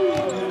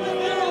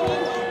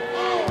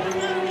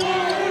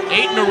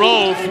 8 in a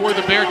row for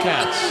the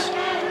Bearcats.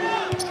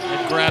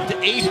 And grabbed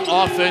 8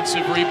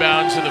 offensive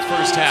rebounds in the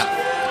first half.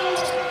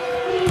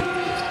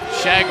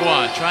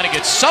 Chagwa trying to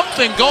get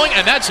something going,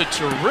 and that's a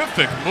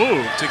terrific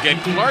move to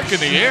get Clark in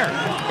the air.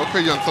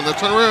 Okay, young fella,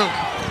 turn around.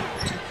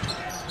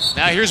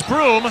 Now here's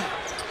Broom,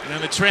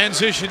 and the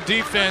transition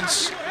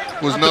defense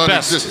was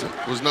non-existent.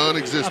 Was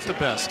non-existent. Not the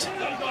best.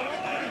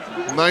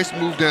 Nice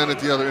move down at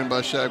the other end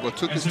by Chagwa.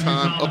 Took his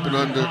time up and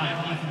under,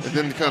 and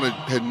then kind of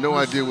had no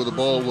idea where the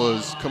ball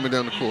was coming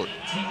down the court.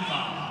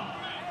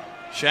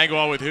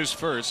 Chagwa with his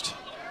first.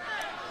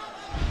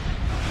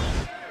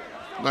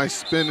 Nice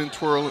spin and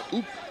twirling.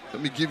 Oop,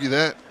 let me give you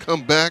that.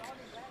 Come back.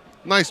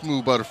 Nice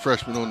move by the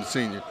freshman on the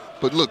senior.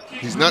 But look,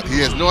 he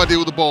has no idea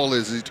where the ball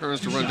is as he turns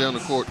to run down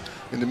the court.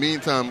 In the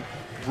meantime,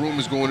 Broom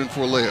is going in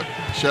for a layup.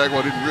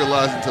 Chagwa didn't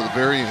realize until the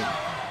very end.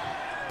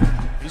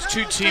 These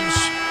two teams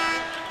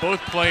both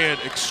play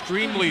at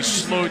extremely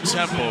slow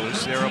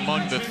tempos. They're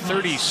among the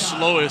 30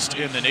 slowest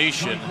in the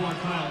nation.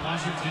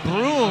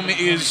 Broom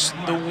is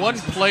the one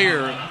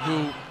player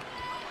who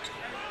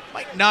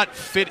might not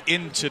fit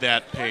into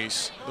that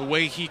pace, the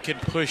way he can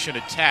push and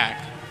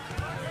attack.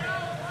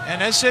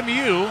 And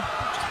SMU,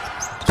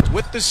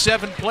 with the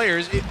 7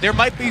 players, there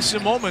might be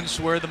some moments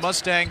where the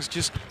Mustangs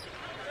just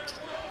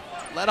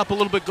let up a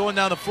little bit going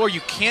down the floor.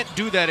 You can't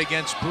do that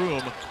against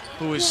Broom,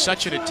 who is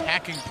such an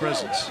attacking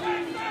presence.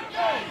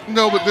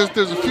 No, but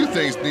there's a few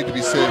things that need to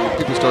be said when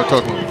people start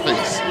talking about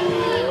pace.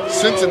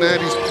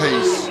 Cincinnati's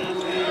pace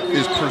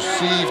is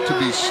perceived to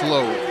be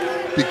slow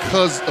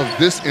because of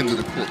this end of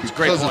the court,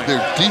 because of their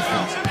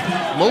defense.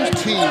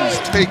 Most teams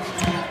take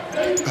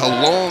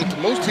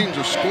most teams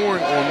are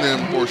scoring on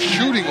them or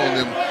shooting on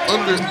them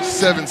under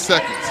 7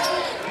 seconds.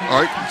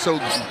 All right, so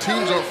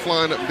teams aren't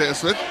flying up and down,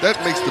 so that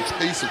makes the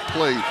pace of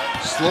play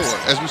slower,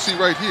 as we see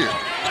right here.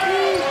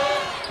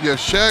 Yeah,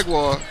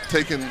 Shagwar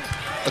taking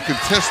a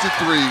contested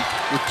 3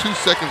 with 2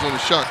 seconds on the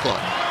shot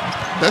clock.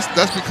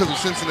 That's because of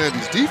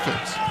Cincinnati's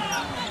defense.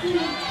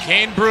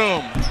 Kane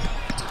Broom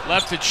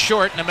left it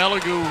short, and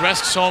Amelagu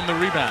wrests home the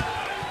rebound.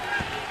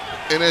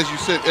 And as you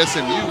said,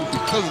 SMU,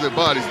 because of their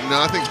bodies,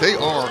 now I think they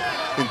are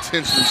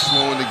intentionally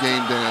slowing the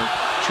game down,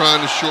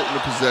 trying to shorten the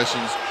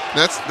possessions.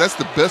 That's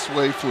the best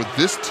way for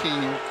this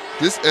team,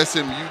 this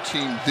SMU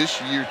team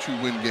this year to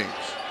win games.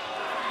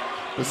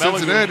 But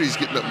Cincinnati's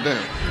getting up and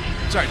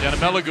down. Sorry, Dan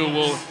Amelagu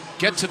will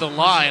get to the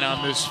line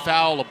on this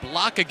foul, a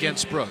block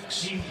against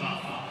Brooks.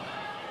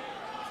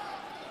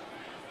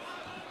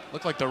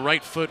 Looked like the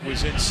right foot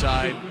was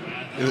inside.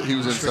 He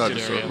was inside the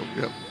circle,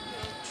 yep.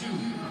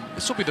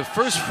 This will be the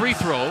first free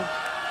throw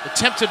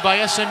attempted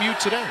by SMU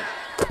today.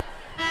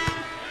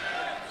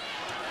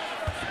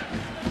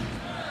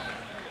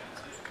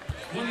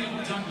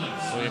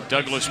 William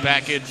Douglas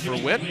back in for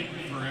Whip.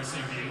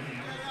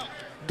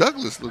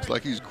 Douglas looks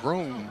like he's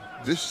grown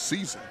this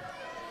season.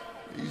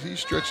 He's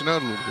stretching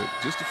out a little bit,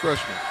 just a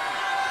freshman.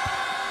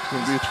 He's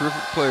going to be a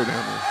terrific player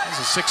down there. He's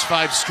a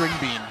 6'5" string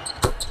bean.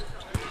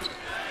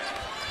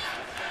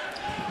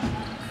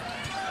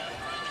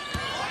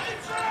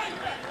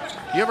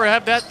 You ever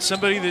have that?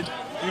 Somebody that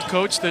you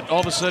coached that all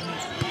of a sudden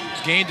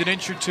gained an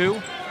inch or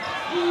two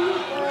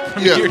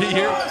from year to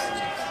year?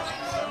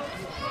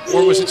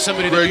 Or was it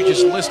somebody that you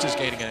just list as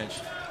gaining an inch?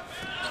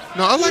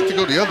 No, I like to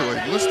go the other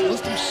way.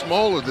 List them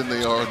smaller than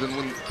they are. Then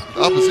when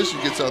the opposition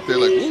gets out there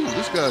like, ooh,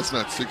 this guy's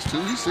not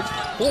 6'2", he's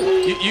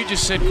 6'4". You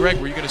just said Greg.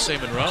 Were you going to say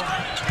Monroe?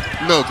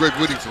 No, Greg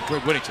Whittington.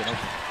 Greg Whittington,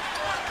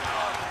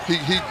 okay.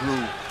 He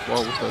grew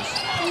while with us.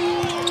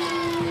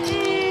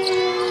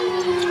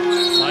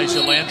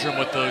 Elijah Landrum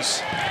with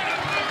those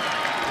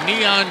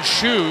neon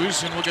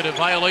shoes, and we'll get a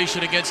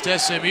violation against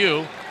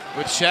SMU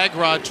with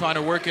Shagwar trying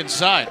to work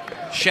inside.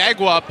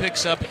 Shagwar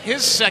picks up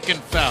his second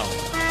foul.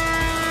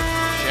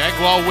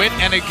 Shagwar, Witt,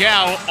 and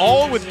Agal,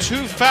 all with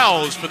 2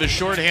 fouls for the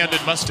short-handed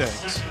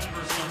Mustangs.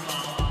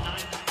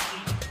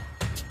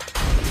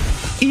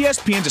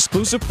 ESPN's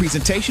exclusive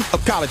presentation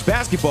of college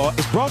basketball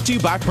is brought to you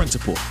by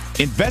Principal.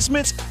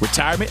 Investments,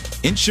 retirement,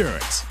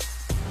 insurance.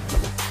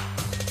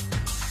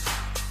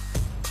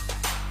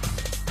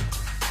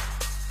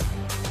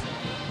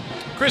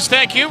 Chris,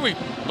 thank you. We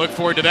look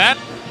forward to that.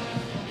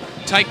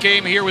 Tight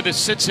game here with the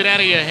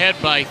Cincinnati ahead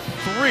by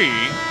 3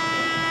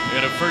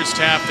 in a first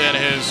half that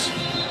has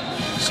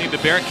seen the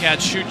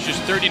Bearcats shoot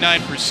just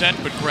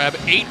 39% but grab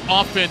 8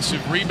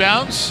 offensive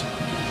rebounds.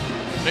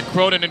 Mick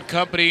Cronin and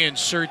company in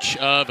search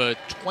of a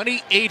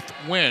 28th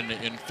win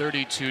in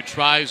 32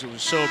 tries. It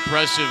was so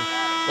impressive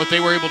what they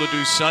were able to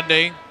do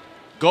Sunday.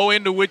 Go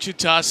into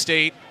Wichita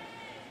State,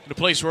 in a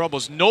place where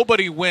almost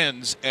nobody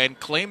wins, and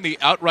claim the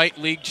outright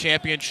league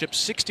championship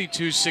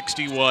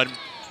 62-61.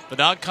 The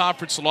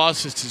non-conference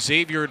losses to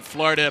Xavier and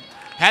Florida.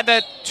 Had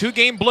that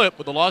 2-game blip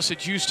with the loss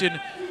at Houston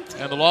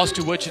and the loss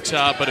to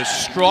Wichita, but a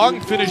strong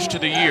finish to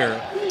the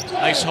year.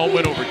 Nice home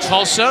win over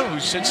Tulsa, who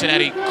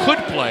Cincinnati could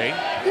play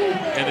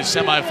in the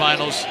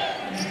semifinals.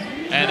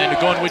 And then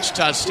to go in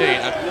Wichita State.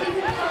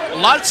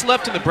 Lots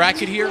left in the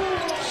bracket here,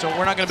 so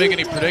we're not going to make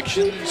any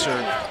predictions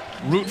or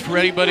root for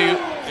anybody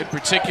in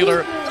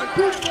particular.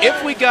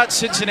 If we got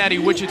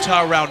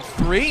Cincinnati-Wichita round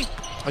 3,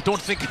 I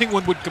don't think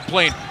anyone would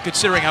complain,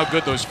 considering how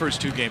good those first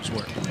 2 games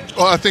were.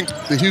 Oh, I think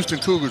the Houston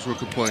Cougars would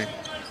complain.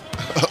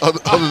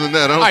 Other than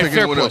that, I don't think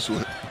anyone else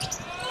would.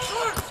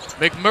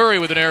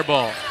 McMurray with an air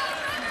ball.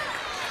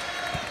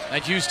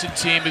 That Houston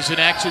team is in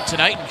action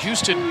tonight, and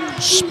Houston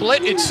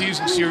split its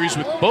season series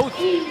with both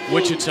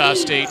Wichita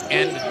State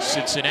and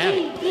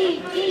Cincinnati.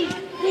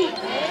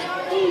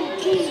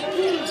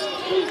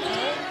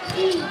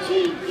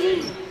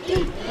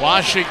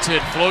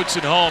 Washington floats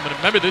it home. And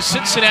remember, this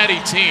Cincinnati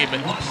team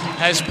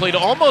has played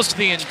almost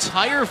the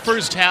entire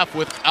first half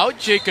without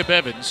Jacob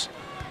Evans,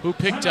 who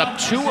picked up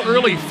 2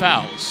 early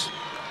fouls.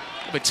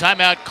 A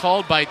timeout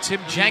called by Tim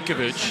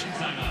Jankovic.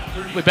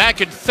 We're back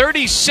in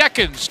 30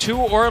 seconds to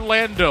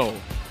Orlando.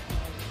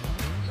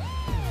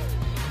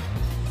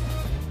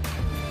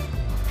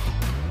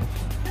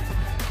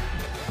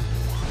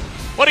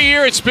 What a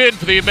year it's been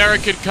for the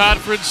American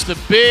Conference. The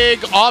big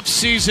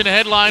offseason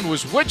headline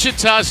was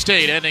Wichita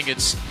State ending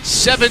its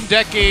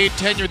 7-decade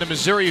tenure in the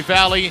Missouri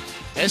Valley.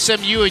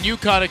 SMU and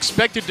UConn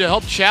expected to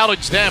help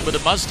challenge them, but the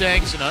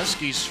Mustangs and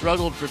Huskies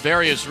struggled for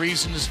various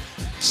reasons.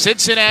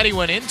 Cincinnati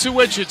went into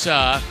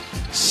Wichita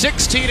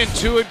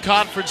 16-2 in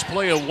conference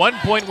play, a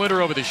 1-point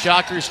winner over the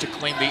Shockers to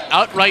claim the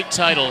outright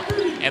title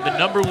and the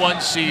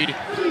 #1 seed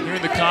here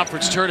in the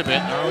conference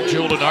tournament. Our own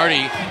Joe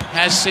Lenardi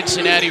has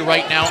Cincinnati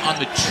right now on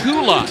the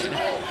 2 line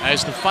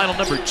as the final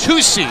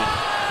 #2 seed.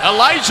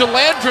 Elijah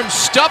Landrum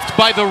stuffed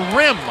by the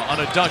rim on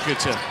a dunk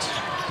attempt.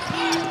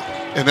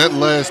 And that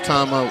last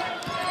timeout,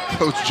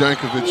 Coach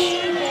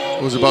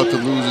Jankovic was about to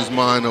lose his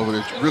mind over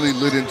there. Really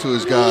lit into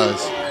his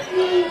guys.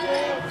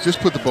 Just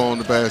put the ball in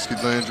the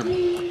basket,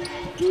 Landrum.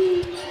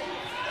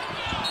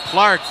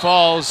 Clark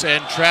falls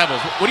and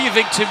travels. What do you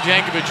think Tim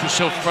Jankovic was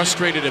so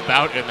frustrated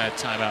about in that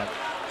timeout?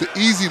 The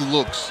easy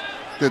looks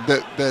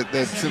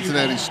that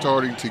Cincinnati's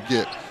starting to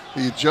get.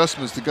 the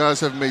adjustments, the guys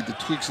have made the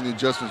tweaks and the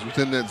adjustments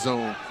within that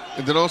zone,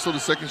 and then also the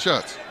second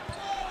shots.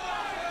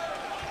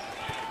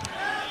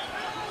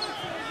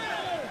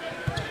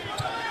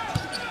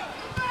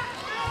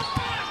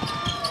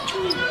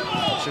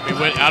 Should be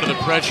went out of the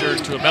pressure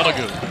to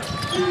Amelagu.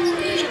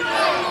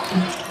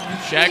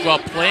 Shagwell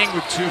playing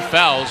with 2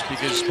 fouls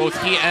because both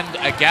he and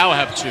Agao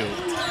have 2.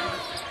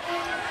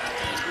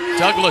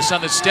 Douglas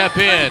on the step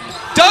in.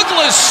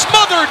 Douglas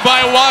smothered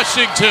by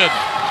Washington.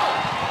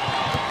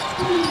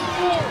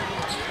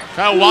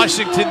 Kyle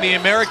Washington, the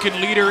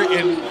American leader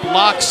in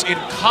blocks in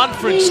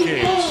conference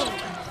games.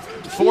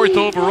 4th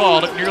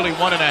overall at nearly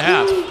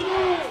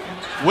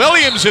 1.5.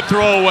 Williams at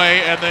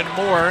throwaway, and then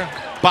more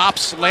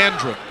bops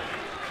Landrum.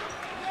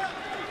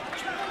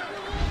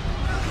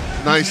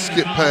 Nice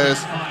skip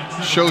pass,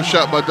 show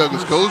shot by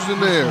Douglas, goes in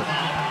there.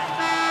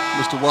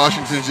 Mr.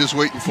 Washington's just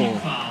waiting for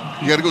him.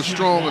 You got to go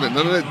strong on it,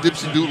 none of that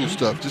dipsy doodle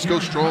stuff. Just go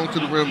strong to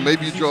the rim,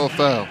 maybe you draw a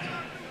foul.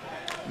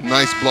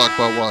 Nice block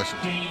by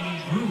Washington.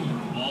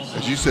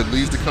 As you said,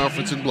 leads the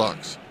conference in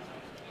blocks.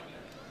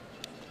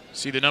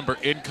 See the number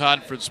in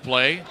conference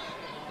play.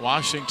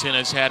 Washington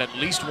has had at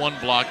least 1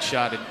 block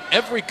shot in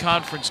every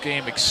conference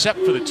game except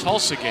for the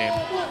Tulsa game.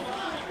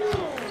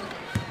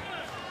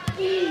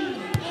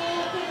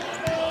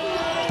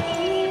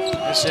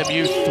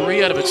 SMU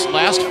 3 out of its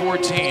last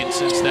 14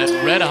 since that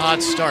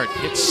red-hot start.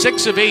 Hit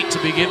 6 of 8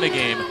 to begin the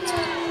game.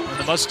 And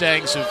the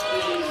Mustangs have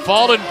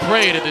fallen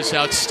prey to this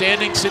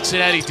outstanding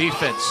Cincinnati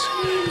defense.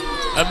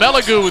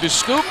 Amelagu with a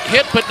scoop,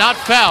 hit but not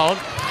fouled.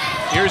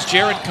 Here's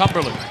Jaron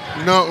Cumberland.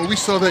 No, we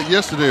saw that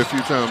yesterday a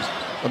few times.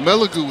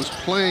 Amelagu was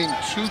playing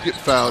to get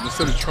fouled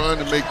instead of trying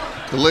to make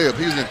the layup.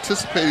 He was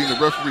anticipating the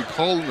referee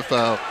calling the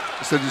foul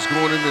instead of just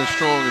going in there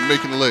strong and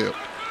making the layup.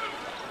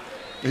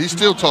 And he's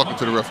still talking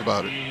to the ref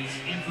about it.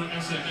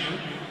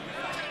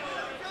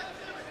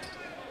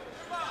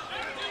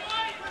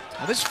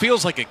 Well, this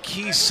feels like a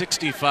key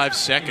 65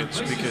 seconds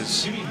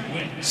because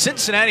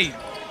Cincinnati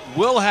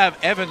will have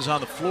Evans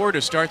on the floor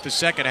to start the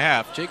second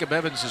half. Jacob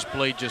Evans has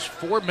played just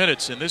 4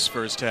 minutes in this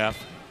first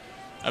half.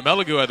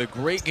 Amelagu had a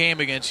great game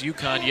against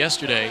UConn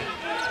yesterday.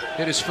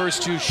 Hit his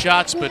first 2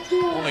 shots, but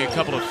only a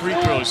couple of free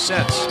throws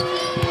since.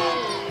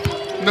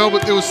 No,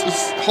 but it was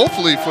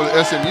hopefully for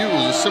the SMU, it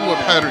was a similar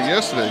pattern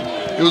yesterday.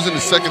 It was in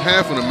the second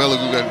half when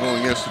Amelagu got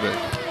going yesterday.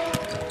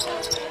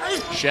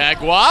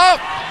 Shagwa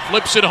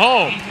flips it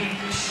home.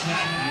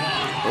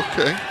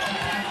 Okay.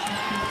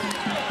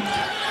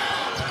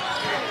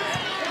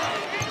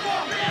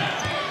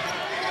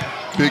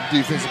 Big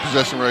defensive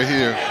possession right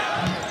here.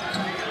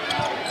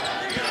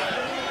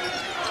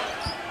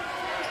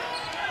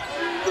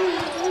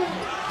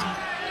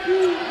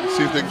 Let's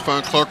see if they can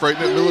find Clark right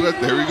in the middle of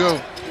that. There we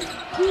go.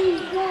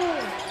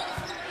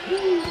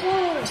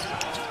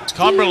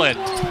 Cumberland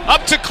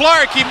up to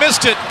Clark, he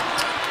missed it.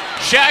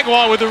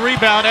 Shagwell with the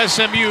rebound.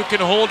 SMU can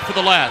hold for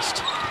the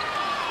last.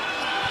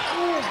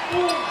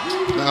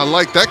 Now, I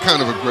like that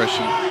kind of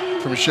aggression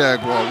from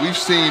Shagwell. We've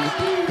seen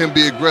him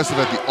be aggressive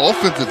at the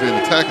offensive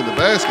end, attacking the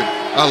basket.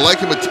 I like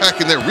him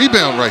attacking that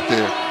rebound right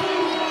there.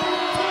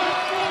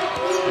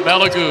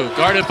 Amelagu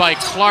guarded by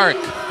Clark.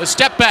 The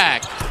step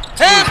back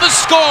and the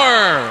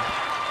score.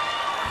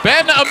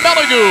 Ben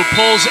Amelagu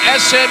pulls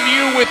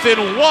SMU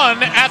within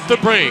 1 at the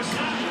break.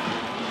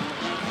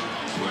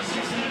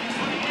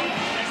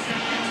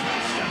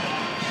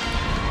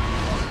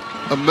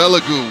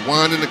 Amelagu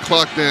winding the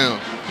clock down,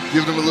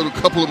 giving him a little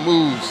couple of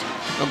moves.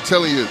 I'm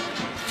telling you, a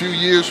few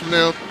years from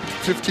now,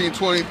 15,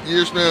 20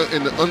 years from now,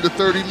 in the under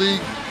 30 league,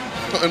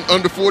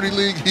 under 40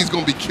 league, he's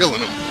going to be killing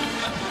them.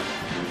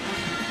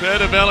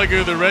 Ben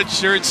Amelagu, the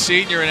redshirt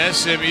senior in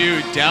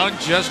SMU, down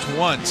just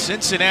 1.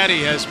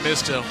 Cincinnati has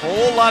missed a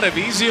whole lot of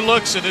easy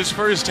looks in this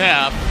first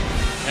half.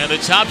 And the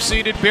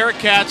top-seeded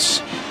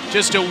Bearcats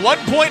just a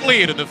 1-point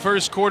lead in the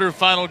first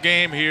quarterfinal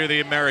game here, the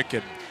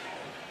American.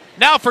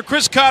 Now for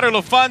Chris Cotter,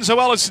 LaFonso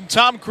Ellis, and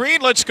Tom Green,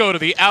 let's go to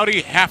the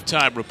Audi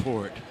halftime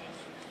report.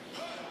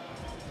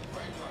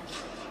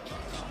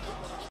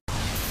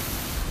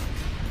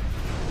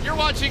 You're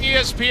watching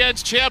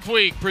ESPN's Champ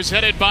Week,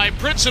 presented by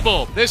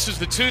Principal. This is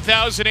the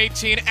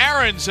 2018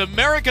 Aaron's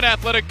American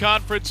Athletic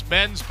Conference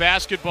Men's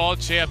Basketball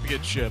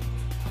Championship.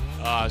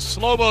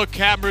 Slow-mo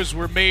cameras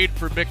were made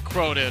for Mick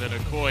Cronin and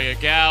Okoye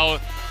Agao.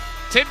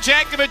 Tim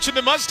Jankovic and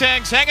the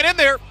Mustangs hanging in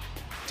there.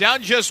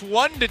 Down just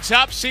 1 to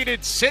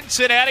top-seeded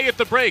Cincinnati at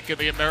the break in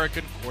the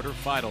American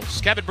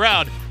quarterfinals. Kevin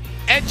Brown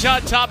and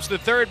John Tops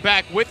III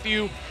back with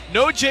you.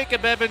 No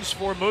Jacob Evans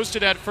for most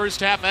of that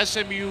first half.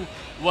 SMU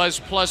was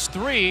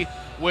 +3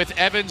 with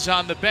Evans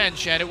on the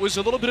bench, and it was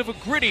a little bit of a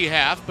gritty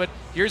half, but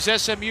here's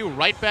SMU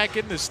right back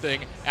in this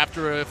thing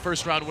after a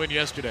first-round win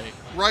yesterday.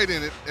 Right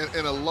in it,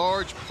 and a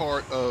large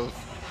part of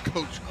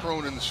Coach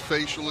Cronin's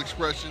facial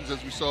expressions,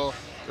 as we saw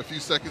a few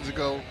seconds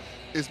ago,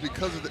 is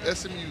because of the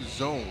SMU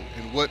zone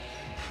and what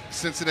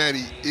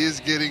Cincinnati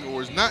is getting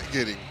or is not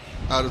getting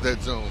out of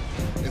that zone.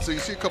 And so you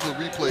see a couple of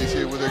replays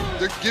here where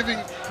they're giving,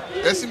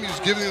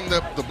 SMU's giving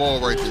them the ball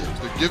right there.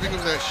 They're giving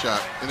them that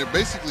shot, and they're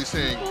basically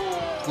saying,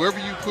 whoever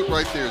you put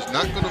right there is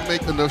not going to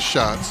make enough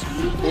shots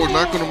or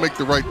not going to make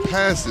the right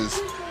passes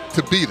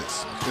to beat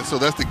us. And so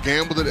that's the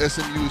gamble that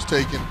SMU is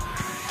taking.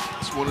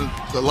 It's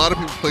a lot of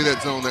people play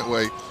that zone that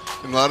way.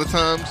 And a lot of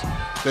times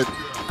that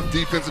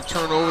defensive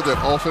turnover, that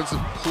offensive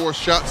poor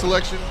shot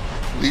selection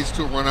leads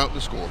to a run out and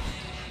a score.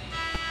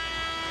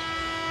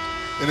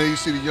 And then you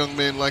see the young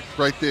man like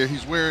right there. He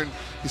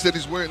said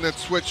he's wearing that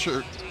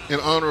sweatshirt in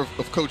honor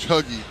of Coach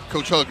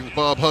Huggins,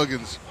 Bob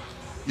Huggins.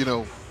 You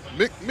know,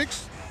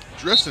 Mick's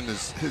dressing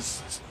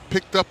has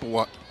picked up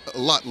a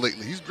lot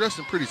lately. He's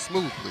dressing pretty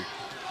smoothly.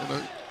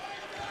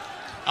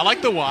 I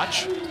like the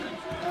watch.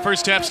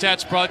 First half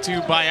stats brought to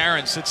you by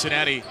Aaron.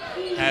 Cincinnati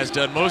has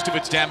done most of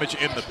its damage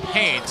in the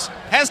paint.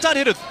 Has not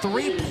hit a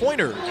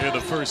three-pointer in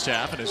the first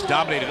half and has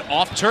dominated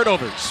off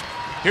turnovers.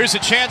 Here's a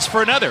chance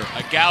for another.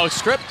 A Gow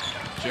strip.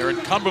 Jared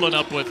Cumberland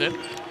up with it.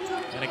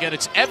 And again,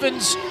 it's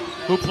Evans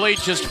who played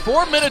just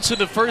 4 minutes in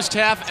the first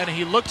half, and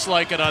he looks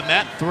like it on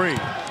that three.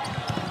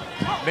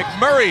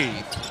 McMurray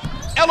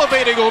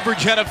elevating over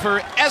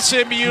Jennifer.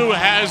 SMU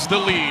has the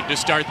lead to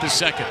start the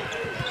second.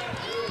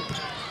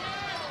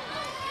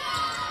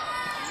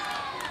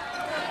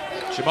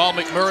 Jamal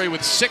McMurray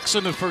with 6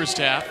 in the first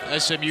half.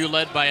 SMU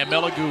led by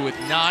Amelagu with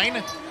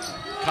 9.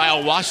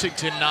 Kyle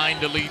Washington 9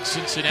 to lead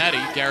Cincinnati.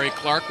 Gary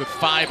Clark with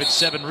 5 and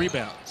 7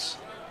 rebounds.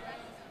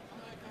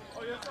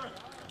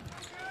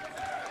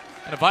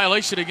 And a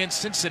violation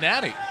against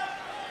Cincinnati.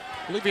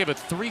 I believe we have a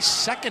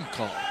 3-second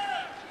call.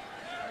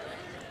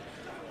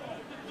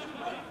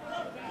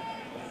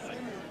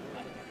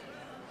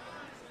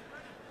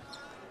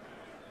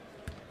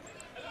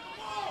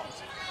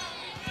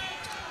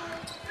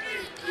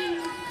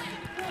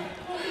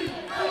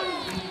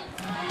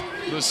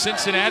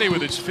 Cincinnati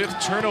with its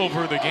 5th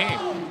turnover of the game.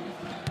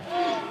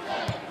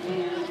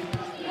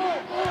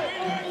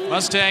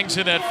 Mustangs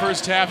in that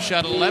first half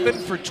shot 11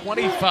 for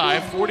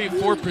 25,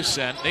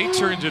 44%. They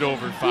turned it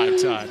over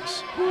 5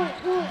 times.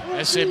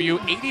 SMU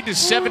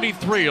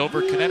 80-73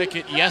 over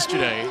Connecticut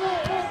yesterday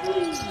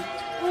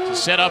to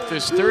set up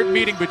this third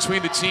meeting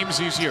between the teams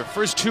this year.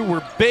 First 2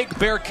 were big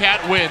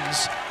Bearcat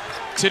wins.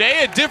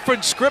 Today a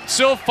different script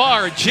so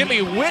far.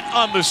 Jimmy Witt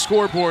on the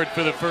scoreboard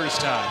for the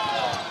first time.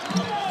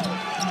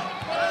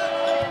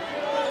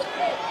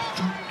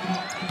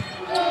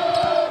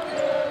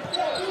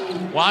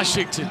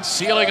 Washington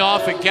sealing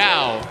off a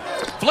Gow.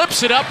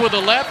 Flips it up with the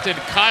left, and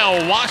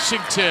Kyle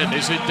Washington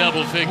is in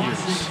double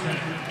figures.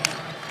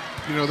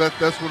 You know,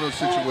 that's one of those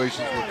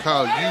situations where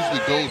Kyle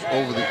usually goes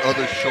over the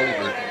other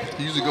shoulder.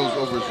 He usually goes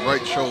over his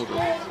right shoulder.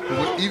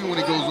 But even when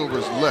he goes over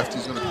his left,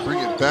 he's going to bring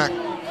it back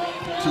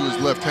to his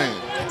left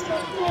hand.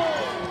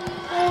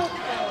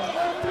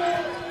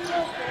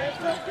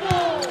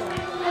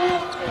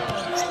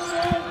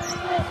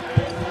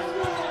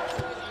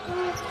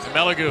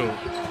 Amelagu.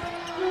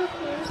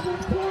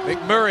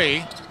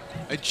 McMurray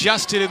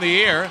adjusted in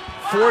the air,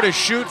 4 to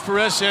shoot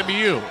for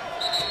SMU.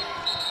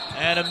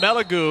 And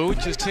Amelagu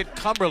just hit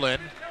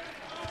Cumberland.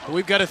 But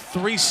we've got a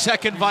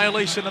 3-second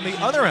violation on the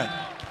other end.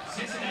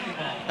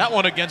 That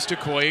one against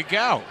Okoye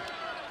Gow.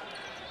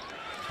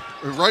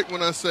 Right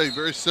when I say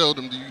very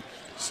seldom do you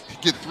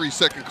get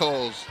 3-second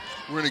calls,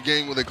 we're in a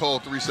game where they call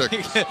 3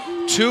 seconds.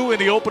 2 in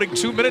the opening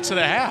 2 minutes and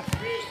a half.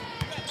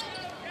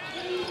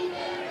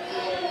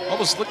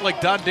 Almost looked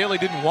like Don Daly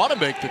didn't want to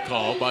make the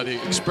call by the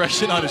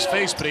expression on his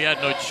face, but he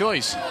had no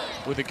choice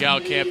with the Gow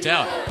camped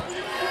out.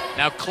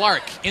 Now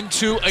Clark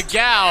into a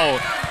Gow.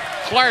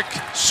 Clark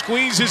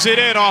squeezes it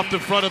in off the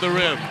front of the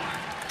rim.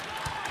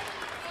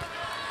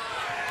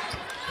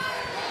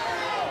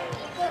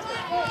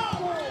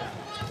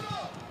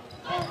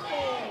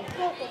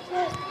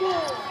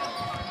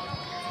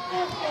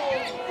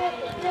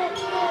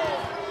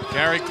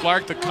 Gary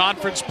Clark, the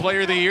conference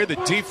player of the year, the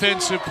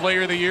defensive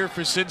player of the year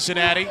for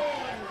Cincinnati.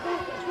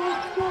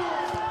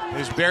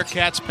 His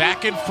Bearcats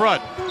back in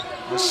front.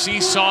 A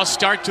seesaw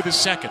start to the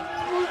second.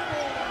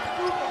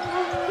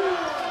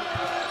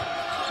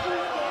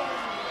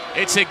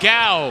 It's a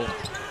Gow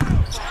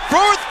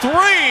for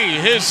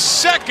 3, his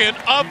second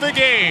of the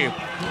game.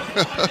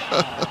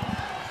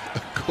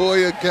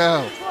 Okoye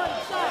Gow.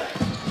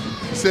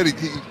 He said he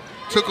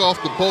took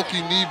off the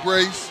bulky knee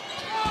brace,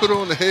 put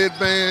on the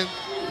headband.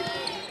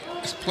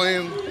 He's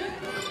playing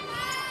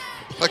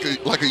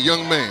like a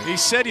young man. He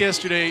said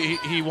yesterday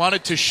he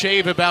wanted to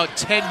shave about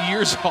 10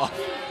 years off.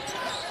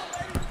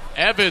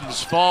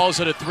 Evans falls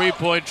at a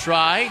 3-point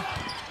try.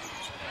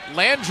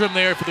 Landrum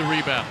there for the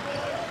rebound.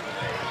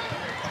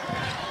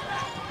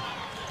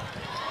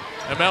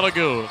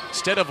 Amelagu,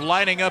 instead of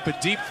lining up a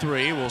deep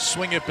 3, will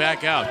swing it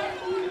back out.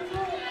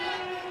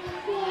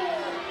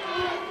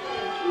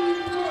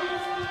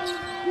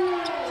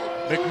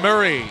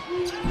 McMurray,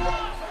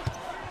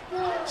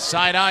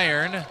 side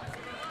iron,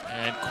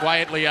 and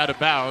quietly out of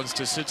bounds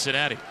to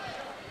Cincinnati.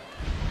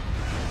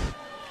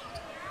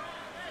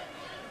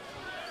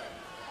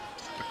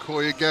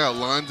 Okoye Gow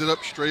lines it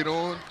up straight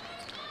on.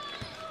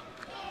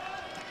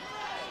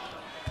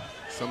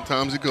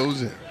 Sometimes it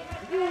goes in.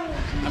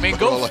 I mean,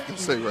 all I can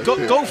say right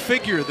there. Go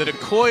figure that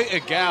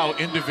Okoye Gow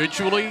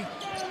individually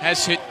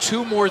has hit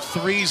 2 more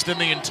threes than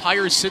the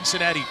entire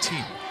Cincinnati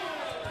team.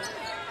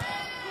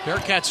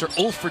 Bearcats are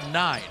 0 for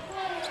 9.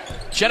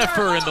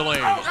 Jennifer in the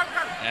lane.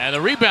 And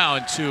the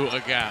rebound to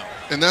Agau.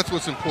 And that's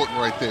what's important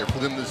right there for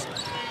them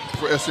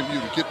for SMU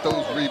to get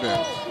those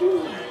rebounds.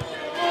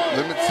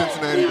 Limit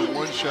Cincinnati to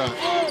 1 shot.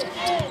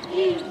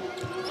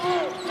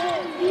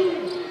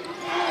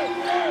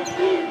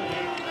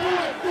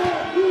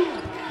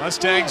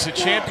 Mustangs, the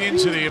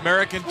champions of the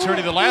American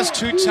tourney. The last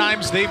 2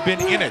 times they've been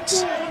in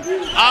it.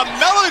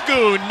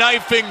 Amelagu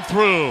knifing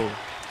through.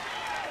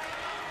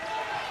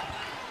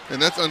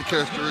 And that's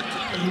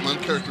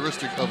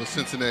uncharacteristic of a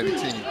Cincinnati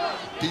team.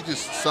 He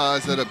just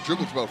sized that up,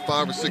 dribbled for about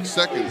 5 or 6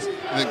 seconds,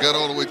 and then got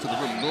all the way to the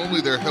rim. Normally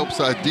their help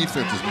side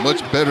defense is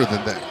much better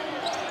than that.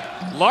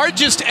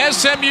 Largest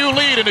SMU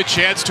lead and a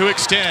chance to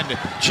extend.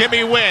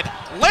 Jimmy Witt,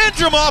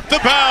 Landrum off the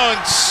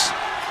bounce.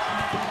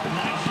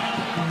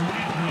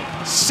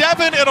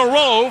 7 in a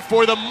row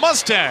for the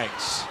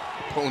Mustangs.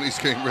 Ponies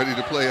came ready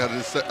to play out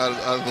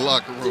of the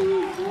locker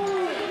room.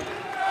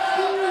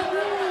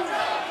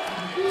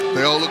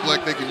 They all look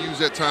like they can use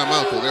that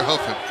timeout, though. They're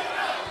huffing.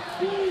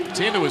 A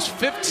team that was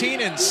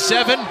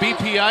 15-7.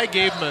 BPI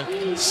gave them a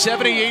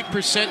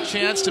 78%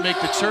 chance to make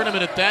the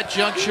tournament at that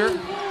juncture.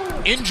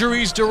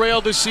 Injuries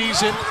derailed the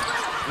season.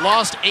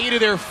 Lost 8 of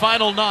their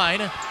final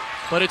 9.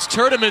 But it's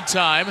tournament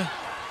time.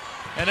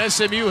 And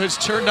SMU has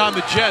turned on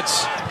the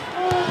Jets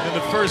in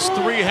the first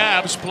 3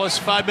 halves, plus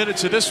 5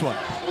 minutes of this one.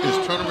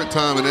 It's tournament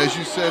time, and as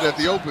you said at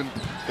the Open,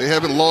 they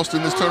haven't lost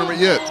in this tournament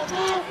yet.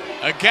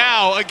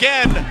 Agau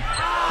again.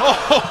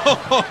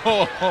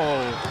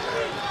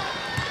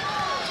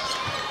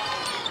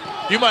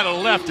 You might have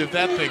left if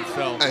that thing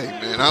fell. Hey,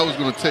 man, I was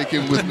going to take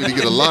him with me to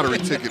get a lottery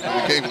ticket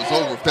when the game was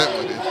over if that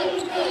one is.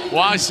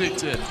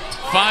 Washington,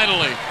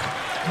 finally.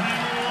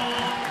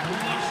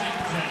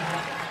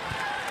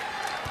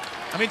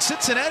 I mean,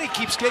 Cincinnati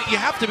keeps getting, you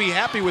have to be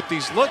happy with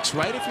these looks,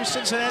 right? If you're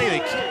Cincinnati, they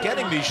keep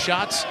getting these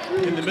shots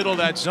in the middle of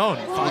that zone.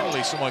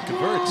 Finally, someone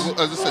converts.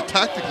 Well, as I said,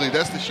 tactically,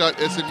 that's the shot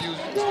SMU,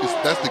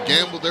 that's the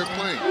gamble they're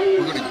playing.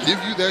 We're going to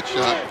give you that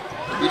shot.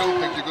 We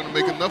don't think you're going to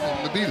make enough of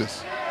them to beat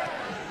us.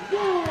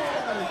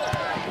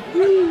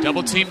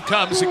 Double team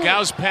comes.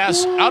 Agau's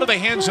pass out of the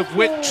hands of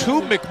Witt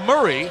to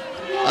McMurray.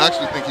 I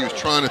actually think he was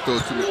trying to throw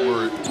it to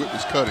McMurray. Witt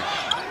was cutting.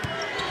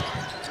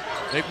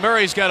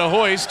 McMurray's got a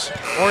hoist,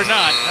 or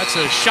not. That's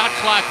a shot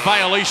clock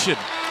violation.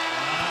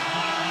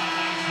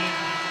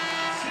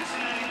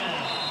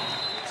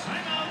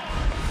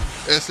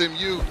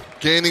 SMU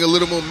gaining a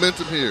little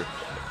momentum here.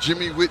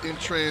 Jimmy Witt in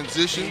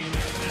transition,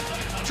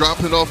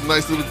 dropping it off a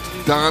nice little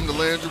dime to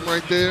Landrum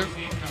right there.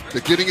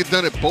 They're getting it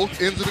done at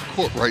both ends of the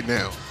court right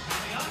now.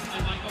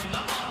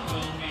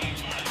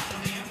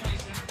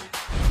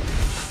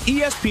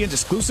 ESPN's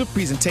exclusive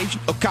presentation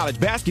of college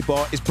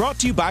basketball is brought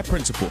to you by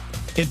Principal,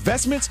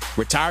 Investments,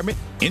 Retirement,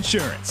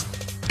 Insurance,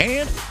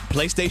 and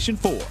PlayStation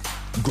 4.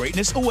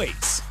 Greatness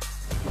awaits.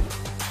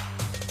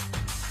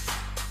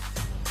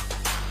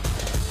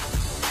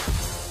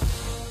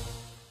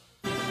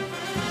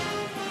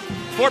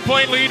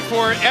 Four-point lead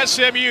for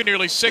SMU,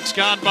 nearly 6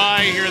 gone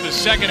by here in the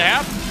second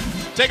half.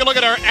 Take a look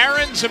at our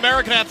Aaron's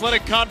American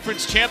Athletic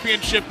Conference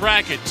Championship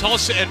bracket.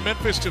 Tulsa and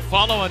Memphis to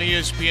follow on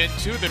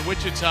ESPN2, then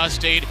Wichita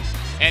State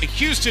and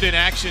Houston in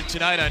action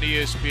tonight on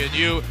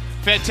ESPNU.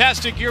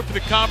 Fantastic year for the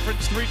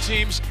conference. 3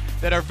 teams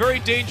that are very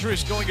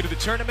dangerous going into the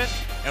tournament.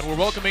 And we're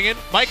welcoming in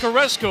Mike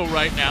Oresco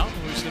right now,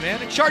 who's the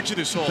man in charge of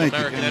this whole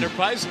American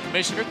enterprise. The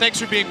commissioner, thanks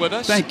for being with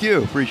us. Thank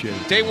you. Appreciate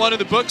it. Day 1 of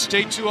the books,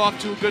 day 2 off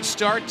to a good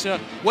start.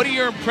 What are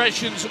your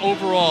impressions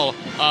overall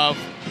of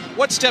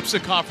what steps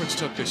the conference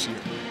took this year?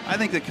 I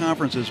think the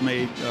conference has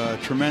made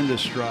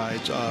tremendous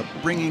strides.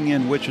 Bringing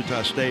in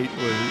Wichita State,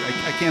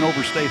 I can't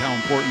overstate how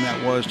important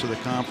that was to the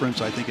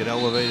conference. I think it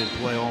elevated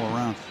play all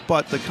around.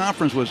 But the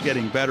conference was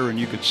getting better, and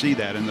you could see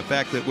that. And the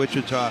fact that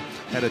Wichita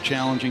had a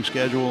challenging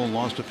schedule and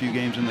lost a few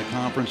games in the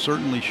conference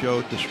certainly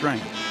showed the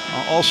strength.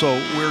 Also,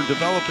 we're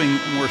developing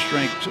more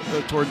strength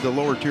toward the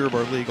lower tier of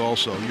our league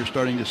also. You're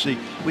starting to see,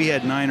 we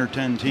had 9 or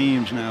 10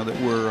 teams now that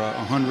were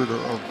 100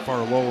 or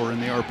far lower in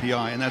the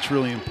RPI, and that's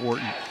really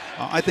important.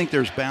 I think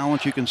there's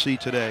balance you can see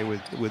today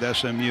with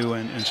SMU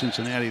and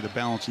Cincinnati, the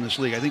balance in this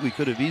league. I think we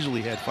could have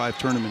easily had 5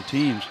 tournament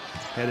teams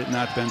had it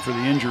not been for the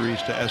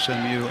injuries to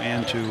SMU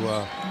and to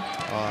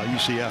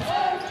UCF.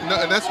 No,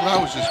 and that's what I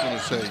was just going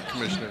to say,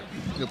 Commissioner.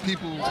 You know,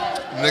 people in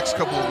the next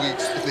couple of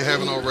weeks, if they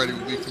haven't already,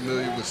 will be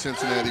familiar with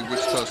Cincinnati,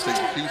 Wichita State,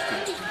 and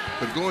Houston.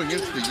 But going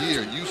into the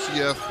year,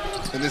 UCF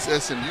and this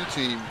SMU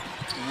team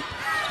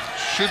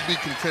should be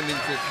contending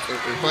for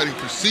fighting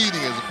for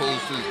seeding as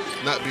opposed to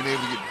not being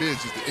able to get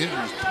bids, as the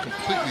injuries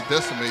completely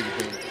decimated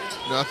them.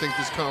 Now, I think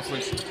this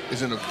conference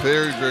is in a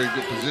very, very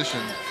good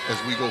position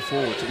as we go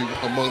forward to be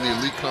among the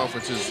elite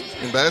conferences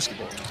in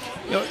basketball.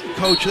 You know,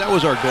 Coach, that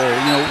was our goal.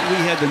 You know, we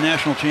had the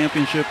national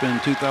championship in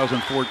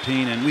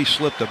 2014, and we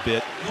slipped a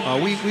bit.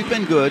 We've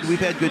been good. We've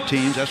had good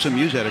teams.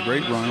 SMU's had a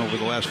great run over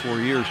the last 4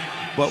 years.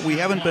 but we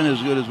haven't been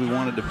as good as we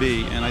wanted to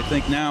be. And I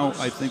think now,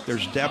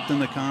 there's depth in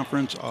the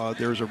conference.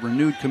 There's a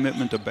renewed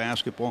commitment to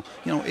basketball.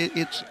 You know,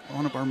 it's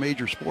one of our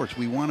major sports.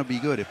 We want to be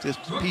good. If this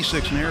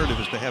P6 narrative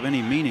is to have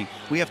any meaning,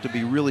 we have to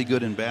be really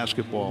good in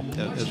basketball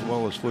as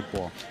well as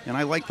football. And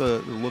I like the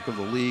look of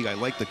the league. I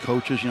like the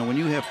coaches. You know, when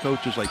you have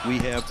coaches like we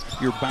have,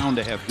 you're bound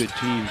to have good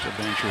teams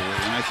eventually.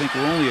 And I think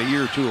we're only a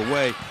year or two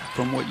away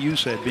from what you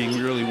said being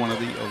really one of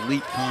the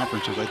elite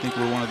conferences. I think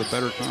we're one of the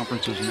better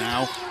conferences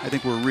now. I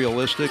think we're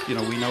realistic. You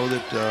know, we know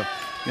that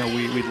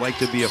we'd like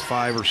to be a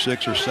 5 or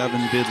 6 or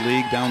 7 bid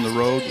league down the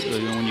road.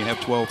 When you have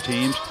 12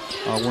 teams,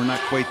 we're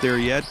not quite there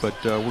yet, but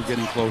we're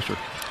getting closer.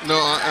 No,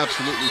 I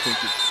absolutely think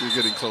that you're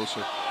getting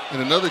closer.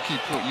 And another key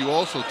point you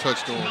also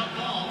touched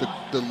on,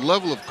 the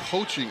level of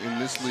coaching in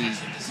this league.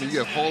 I mean, you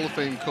have Hall of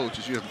Fame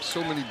coaches. You have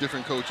so many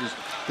different coaches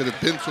that have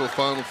been to a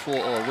Final Four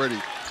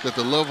already, that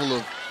the level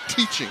of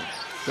teaching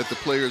that the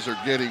players are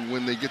getting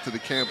when they get to the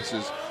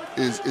campuses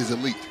is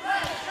elite.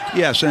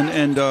 Yes,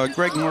 and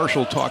Greg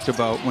Marshall talked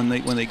about when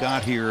they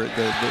got here,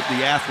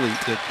 the athlete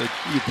that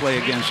you play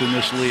against in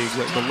this league,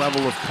 the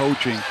level of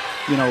coaching.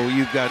 You know,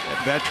 you've got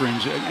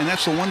veterans, and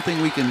that's the one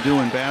thing we can do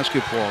in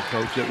basketball,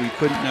 Coach, that we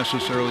couldn't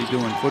necessarily do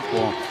in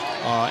football.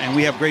 And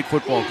we have great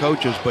football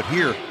coaches, but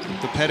here,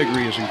 the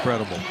pedigree is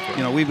incredible.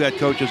 You know, we've got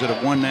coaches that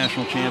have won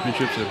national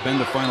championships, that have been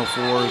to Final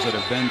Fours, that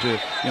have been to,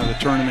 the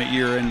tournament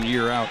year in and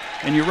year out.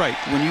 And you're right,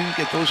 when you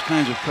get those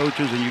kinds of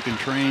coaches and you can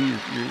train,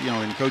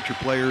 and coach your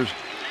players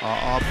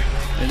up,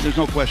 and there's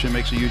no question it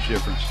makes a huge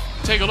difference.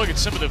 Take a look at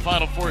some of the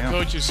Final Four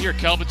coaches here.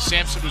 Kelvin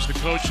Sampson was the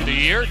coach of the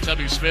year.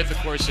 W. Smith, of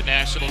course, a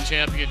national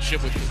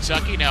championship with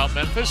Kentucky, now at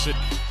Memphis. And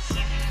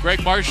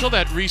Greg Marshall,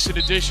 that recent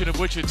addition of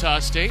Wichita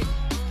State.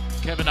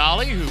 Kevin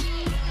Ollie, who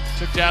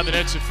took down the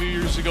Nets a few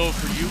years ago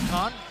for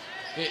UConn.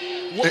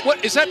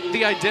 What is that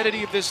the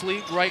identity of this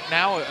league right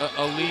now?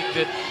 A league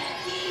that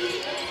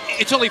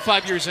it's only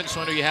 5 years in,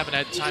 so I know you haven't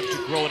had time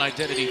to grow an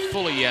identity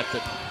fully yet,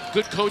 but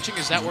good coaching,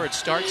 is that where it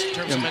starts in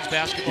terms of men's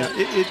basketball?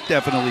 Yeah, it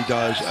definitely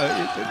does.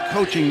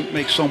 Coaching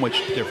makes so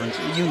much difference.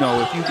 You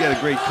know, if you get a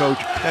great coach,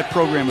 that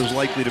program is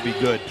likely to be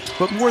good.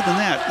 But more than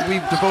that,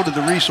 we've devoted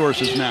the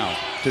resources now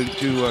to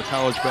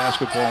college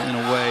basketball in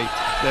a way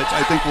that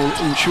I think will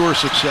ensure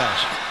success.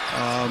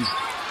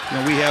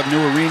 We have new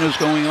arenas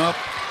going up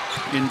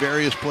in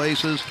various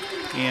places,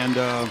 and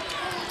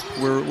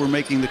we're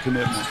making the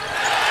commitment.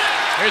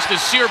 There's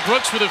Nasir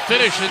Brooks with a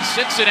finish, and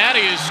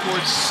Cincinnati has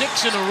scored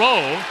 6 in a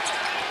row.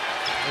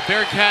 The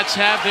Bearcats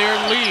have their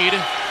lead,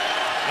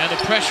 and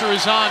the pressure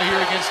is on here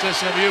against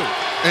SMU.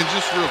 And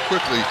just real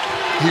quickly,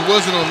 he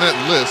wasn't on that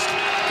list,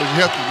 but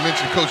you have to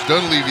mention Coach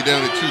Dunleavy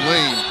down at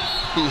Tulane,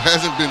 who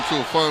hasn't been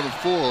to a Final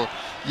Four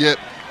yet,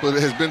 but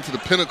has been to the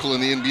pinnacle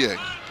in the NBA.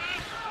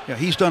 Yeah,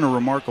 he's done a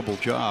remarkable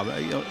job.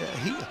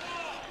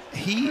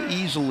 He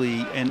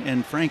easily,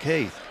 and Frank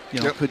Haith,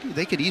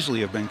 they could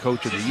easily have been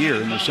Coach of the Year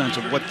in the sense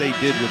of what they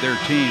did with their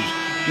teams.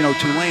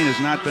 Tulane has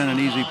not been an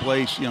easy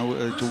place,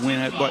 to win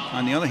it. But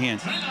on the other hand,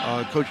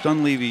 Coach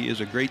Dunleavy is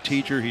a great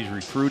teacher. He's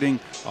recruiting.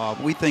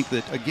 We think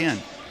that, again,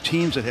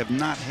 teams that have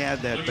not had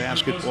that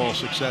basketball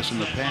success in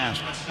the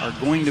past are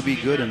going to be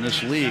good in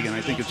this league. And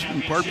I think it's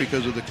in part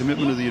because of the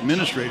commitment of the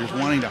administrators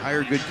wanting to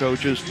hire good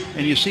coaches.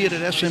 And you see it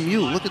at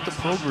SMU. Look at the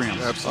program.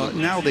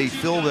 Absolutely. Now they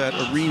fill that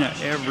arena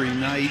every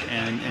night.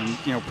 And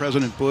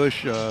President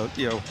Bush,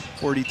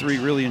 43,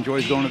 really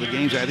enjoys going to the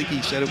games. I think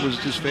he said it was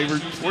his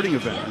favorite sporting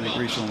event, I think,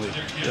 recently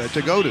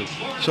to go to.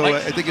 So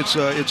I think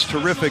it's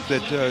terrific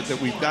that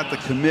we've got the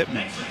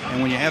commitment.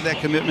 And when you have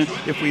that commitment,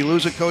 if we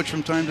lose a coach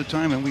from time to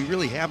time, and we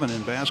really haven't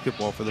in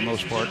basketball for the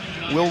most part,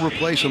 we'll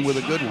replace them with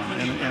a good one.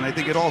 And I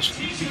think it all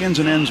begins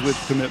and ends with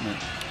commitment.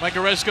 Mike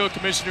Oresco,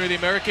 Commissioner of the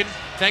American,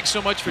 thanks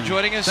so much for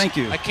joining us. Thank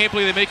you. I can't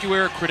believe they make you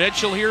wear a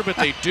credential here, but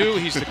they do.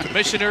 He's the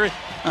commissioner.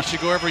 You should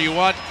go wherever you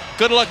want.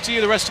 Good luck to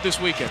you the rest of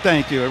this weekend.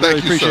 Thank you. I really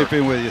appreciate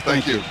being with you.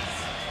 Thank you.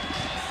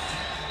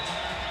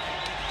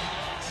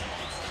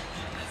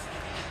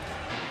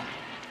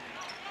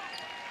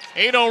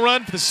 8-0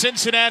 run for the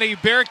Cincinnati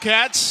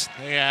Bearcats.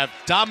 They have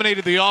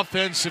dominated the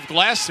offensive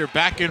glass. They're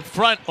back in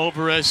front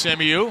over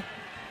SMU.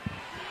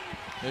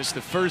 This is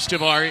the first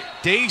of our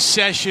day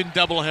session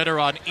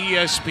doubleheader on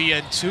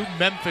ESPN2.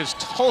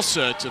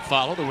 Memphis-Tulsa to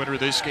follow. The winner of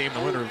this game,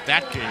 the winner of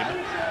that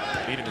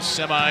game, meeting the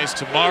semis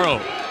tomorrow.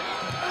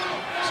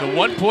 So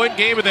 1-point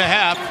game of the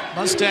half.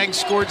 Mustangs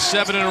scored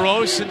 7 in a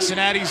row.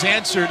 Cincinnati's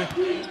answered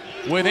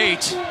with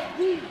 8.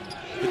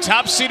 The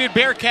top-seeded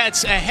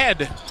Bearcats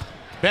ahead.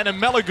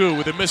 Benamelagou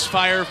with a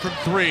misfire from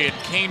 3, and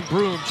Kane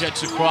Broom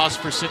jets across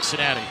for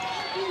Cincinnati.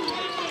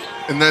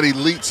 And that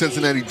elite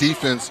Cincinnati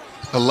defense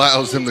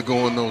allows them to go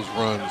on those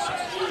runs.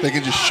 They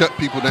can just shut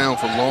people down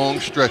for long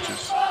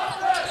stretches.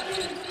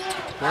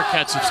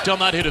 Bearcats have still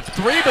not hit a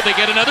 3, but they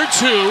get another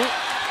 2.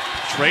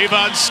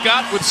 Trayvon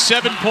Scott with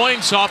 7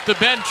 points off the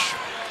bench.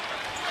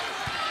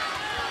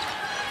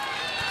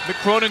 Mick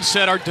Cronin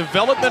said, our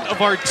development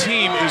of our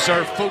team is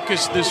our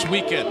focus this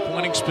weekend,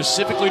 pointing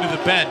specifically to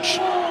the bench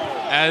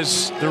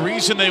as the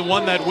reason they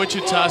won that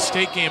Wichita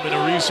State game and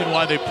a reason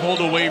why they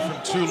pulled away from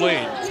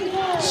Tulane.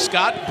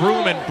 Scott,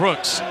 Broom, and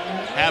Brooks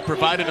have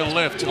provided a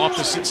lift off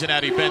the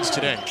Cincinnati bench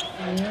today.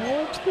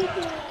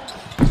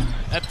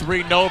 That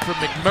 3-0 from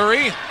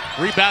McMurray.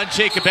 Rebound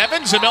Jacob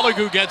Evans.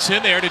 Amelagu gets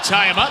in there to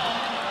tie him up.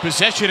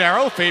 Possession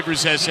arrow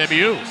favors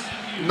SMU.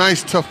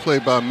 Nice tough play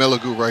by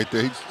Amelagu right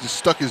there. He just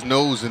stuck his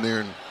nose in there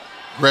and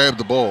grabbed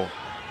the ball.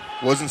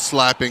 Wasn't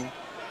slapping,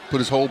 put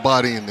his whole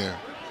body in there.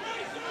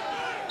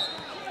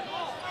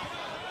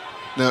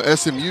 Now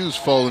SMU's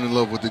falling in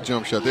love with the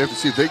jump shot. They have to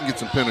see if they can get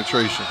some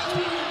penetration.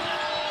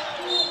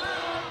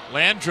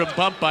 Landrum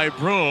bumped by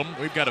Broom.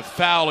 We've got a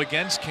foul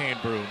against Kane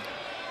Broom.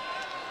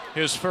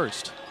 His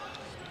first.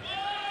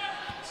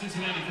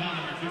 Cincinnati foul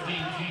number 15,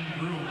 Kane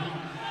Broom.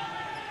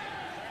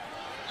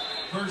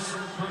 First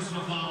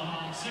personal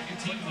foul, second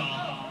team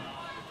foul.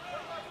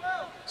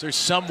 Is there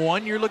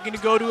someone you're looking to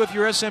go to if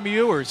you're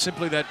SMU, or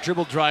simply that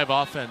dribble drive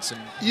offense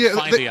and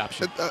find the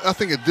option? I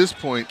think at this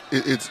point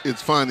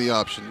it's find the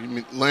option. I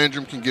mean,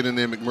 Landrum can get in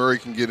there, McMurray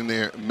can get in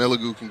there,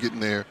 Amelagu can get in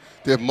there.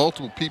 They have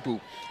multiple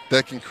people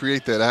that can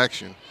create that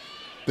action.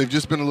 They've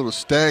just been a little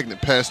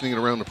stagnant passing it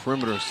around the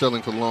perimeter and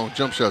selling for long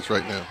jump shots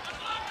right now.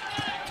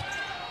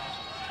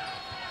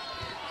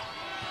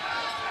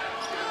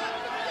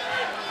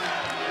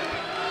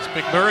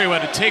 McMurray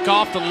went to take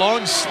off the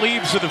long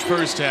sleeves of the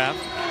first half.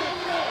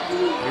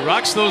 He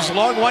rocks those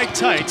long white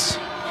tights.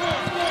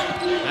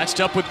 Matched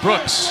up with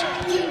Brooks.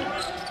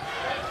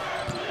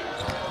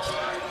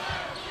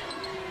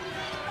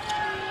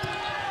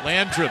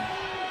 Landrum.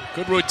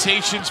 Good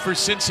rotations for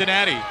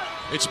Cincinnati.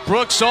 It's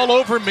Brooks all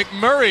over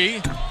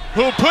McMurray,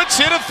 who puts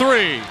in a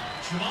 3.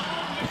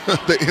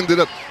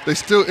 They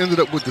still ended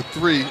up with the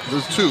 3.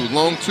 There's 2,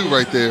 long 2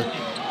 right there.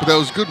 But that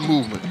was good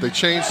movement. They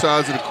changed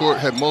sides of the court,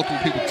 had multiple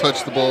people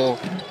touch the ball.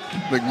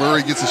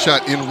 McMurray gets a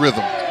shot in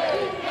rhythm.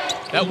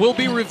 That will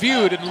be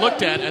reviewed and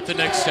looked at the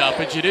next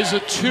stoppage. It is a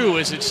 2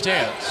 as it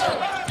stands.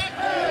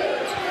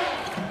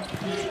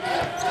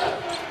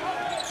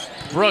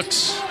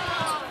 Brooks.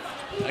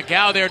 A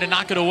Gow there to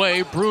knock it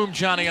away. Broom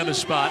Johnny on the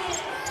spot.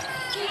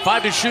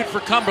 5 to shoot for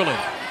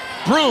Cumberland.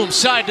 Broom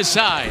side to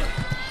side.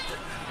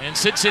 And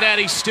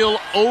Cincinnati still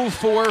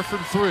 0-4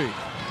 from 3.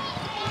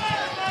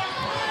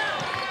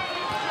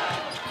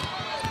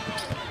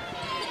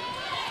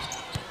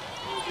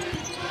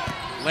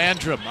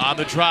 Landrum on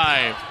the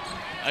drive.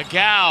 A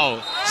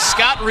Gow.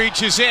 Scott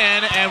reaches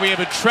in, and we have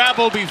a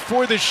travel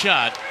before the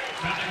shot.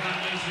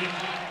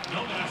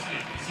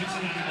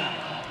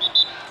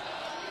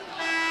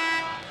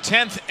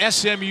 10th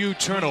SMU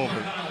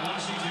turnover.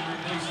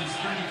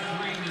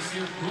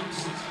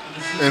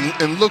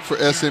 And look for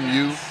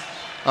SMU.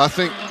 I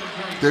think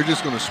they're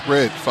just going to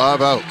spread,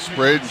 5 out,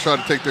 spread and try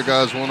to take their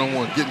guys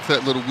one-on-one, get into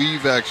that little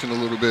weave action a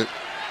little bit,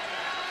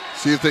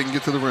 see if they can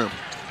get to the rim.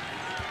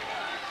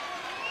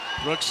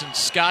 Brooks and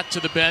Scott to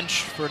the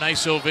bench for a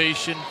nice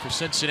ovation for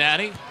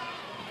Cincinnati.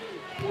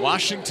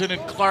 Washington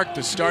and Clark,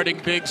 the starting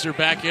bigs, are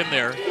back in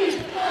there.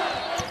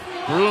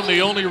 Broom,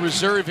 the only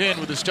reserve in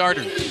with the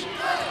starters.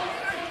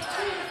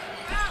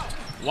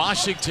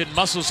 Washington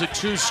muscles it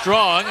too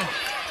strong.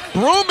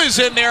 Broom is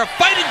in there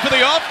fighting for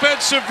the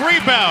offensive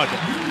rebound.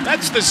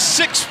 That's the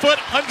 6-foot,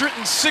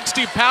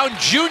 160-pound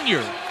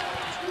junior.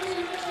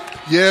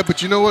 Yeah,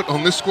 but you know what?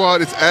 On this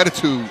squad, it's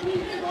attitude.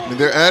 And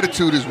their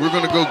attitude is, we're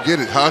going to go get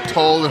it. How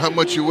tall and how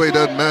much you weigh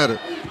doesn't matter.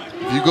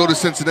 If you go to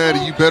Cincinnati,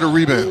 you better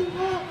rebound.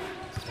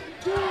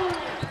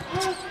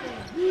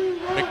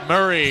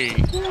 McMurray,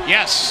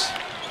 yes.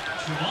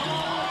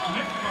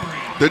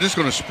 They're just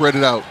going to spread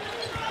it out.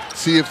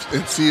 See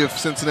if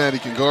Cincinnati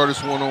can guard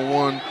us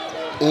one-on-one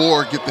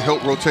or get the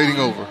help rotating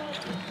over.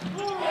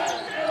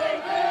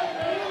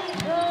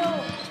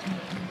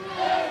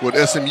 What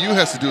SMU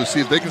has to do is see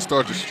if they can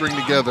start to string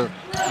together,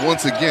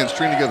 once again,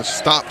 string together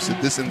stops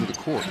at this end of the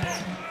court.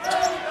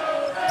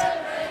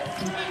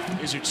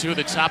 These are 2 of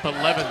the top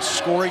 11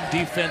 scoring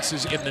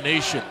defenses in the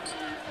nation.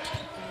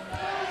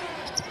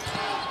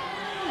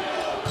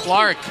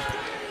 Clark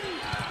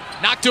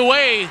knocked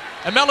away.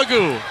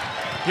 Amelagu.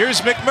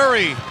 Here's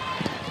McMurray,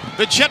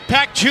 the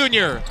jetpack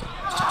junior.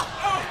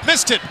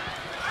 Missed it.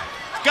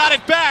 Got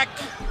it back.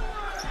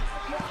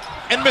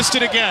 And missed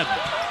it again.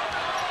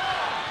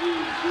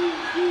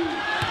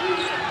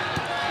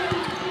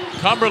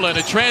 Cumberland,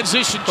 a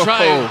transition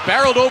try,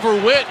 barreled over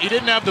Witt. He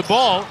didn't have the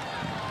ball.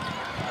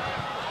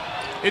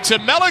 It's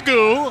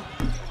Amelagu.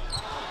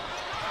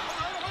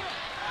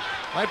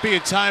 Might be a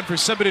time for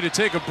somebody to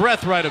take a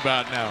breath right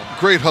about now.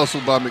 Great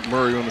hustle by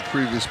McMurray on the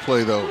previous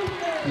play, though.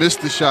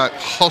 Missed the shot,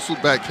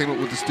 hustled back, came up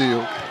with the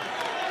steal.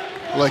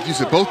 Like you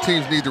said, both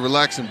teams need to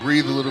relax and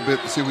breathe a little bit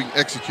to see if we can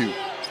execute.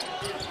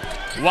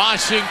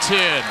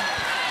 Washington.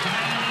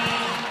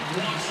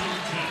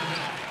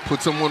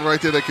 Put someone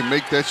right there that can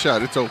make that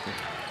shot. It's open.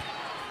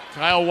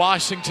 Kyle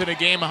Washington, a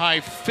game-high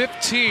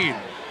 15.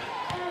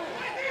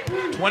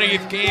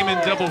 20th game in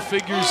double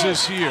figures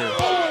this year.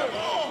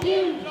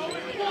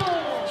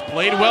 He's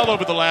played well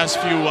over the last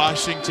few,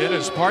 Washington,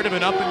 as part of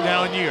an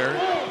up-and-down year.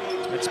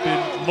 It's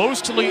been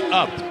mostly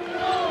up.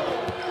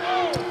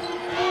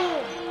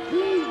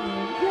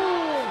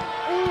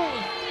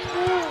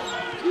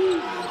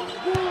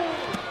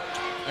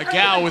 A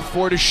Gow with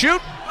 4 to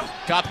shoot.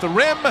 got the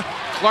rim.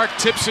 Clark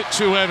tips it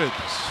to Evans.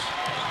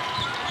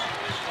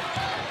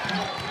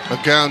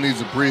 Gal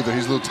needs a breather.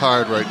 He's a little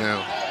tired right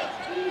now.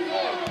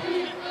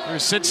 You're a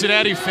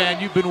Cincinnati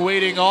fan. You've been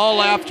waiting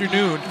all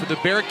afternoon for the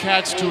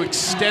Bearcats to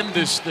extend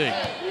this thing.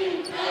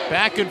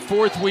 Back and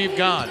forth we've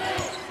gone.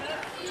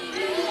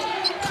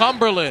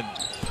 Cumberland.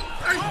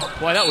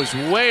 Boy, that was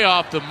way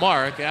off the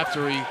mark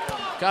after he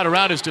got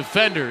around his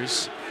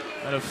defenders.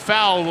 And a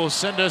foul will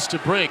send us to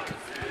break.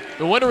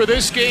 The winner of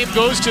this game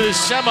goes to the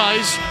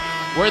semis,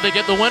 where they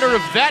get the winner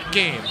of that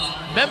game.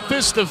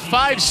 Memphis, the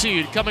 5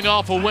 seed, coming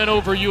off a win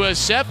over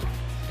USF,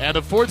 and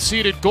the 4th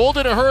seeded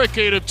Golden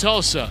Hurricane of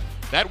Tulsa.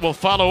 That will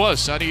follow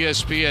us on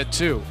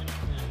ESPN2.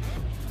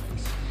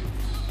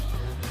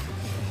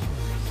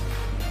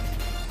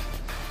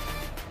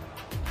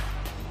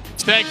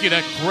 Thank you.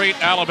 That great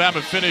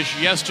Alabama finish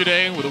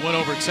yesterday with a win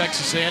over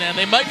Texas A&M.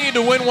 They might need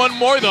to win one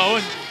more, though,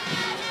 and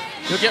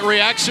you'll get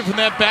reaction from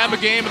that Bama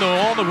game and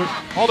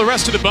all the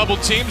rest of the bubble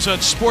teams on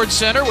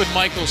SportsCenter with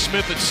Michael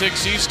Smith at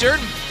 6 Eastern.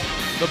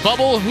 The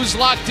bubble, who's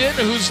locked in,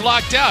 who's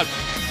locked out.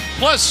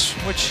 Plus,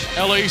 which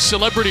LA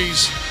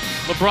celebrities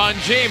LeBron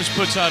James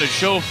puts on a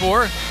show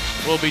for.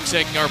 We'll be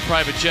taking our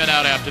private jet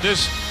out after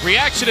this.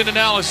 Reaction and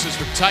analysis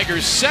from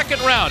Tigers'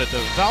 second round at the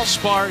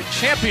Valspar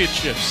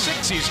Championship,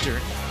 6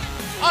 Eastern,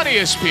 on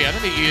ESPN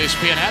and the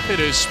ESPN app. It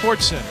is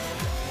SportsCenter.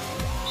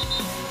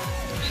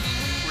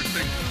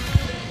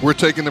 We're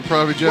taking the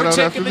private jet out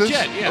after this? We're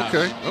taking the jet,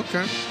 yeah.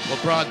 Okay.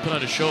 LeBron put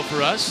on a show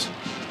for us.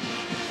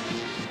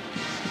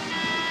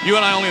 You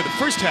and I only have the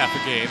first half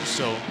of games,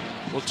 so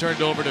we'll turn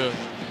it over to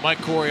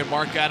Mike Corey and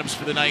Mark Adams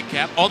for the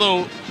nightcap.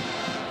 Although,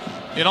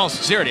 in all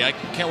sincerity, I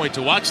can't wait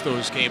to watch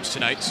those games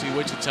tonight. See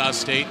Wichita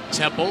State,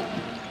 Temple,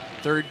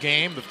 third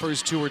game. The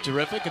first 2 were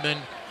terrific. And then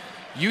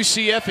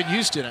UCF and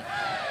Houston.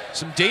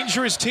 Some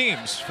dangerous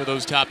teams for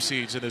those top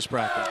seeds in this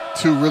bracket.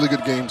 2 really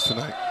good games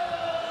tonight.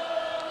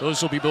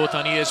 Those will be both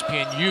on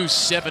ESPNU,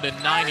 7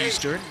 and 9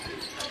 Eastern.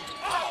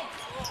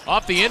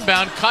 Off the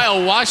inbound,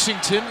 Kyle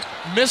Washington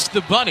missed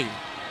the bunny.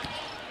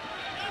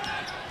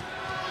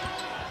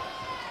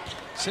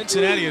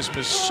 Cincinnati has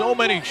missed so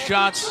many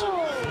shots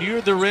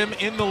near the rim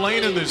in the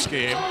lane in this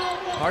game.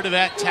 Part of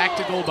that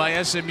tactical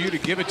by SMU to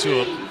give it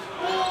to him.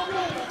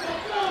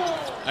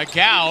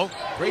 Gal,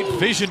 great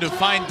vision to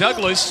find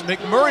Douglas.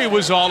 McMurray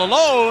was all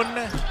alone,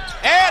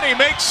 and he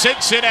makes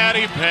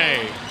Cincinnati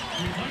pay.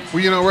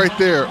 Well, you know, right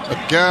there,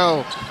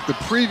 Gal, the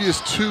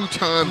previous 2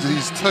 times that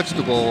he's touched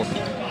the ball,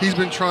 he's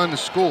been trying to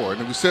score.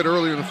 And we said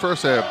earlier in the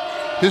first half,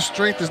 his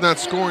strength is not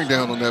scoring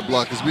down on that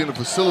block, it's being a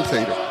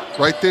facilitator.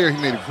 Right there,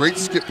 he made a great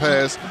skip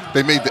pass.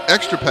 They made the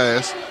extra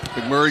pass.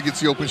 McMurray gets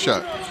the open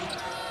shot.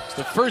 It's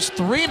the first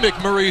 3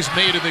 McMurrays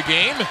made in the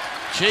game.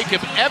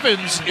 Jacob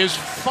Evans is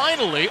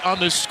finally on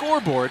the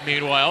scoreboard,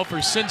 meanwhile,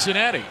 for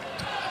Cincinnati.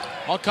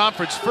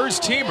 All-conference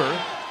first-teamer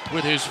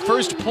with his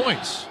first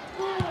points.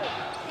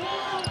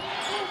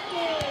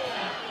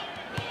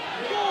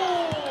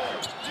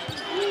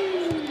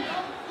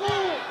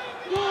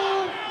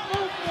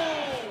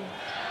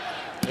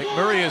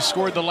 McMurray has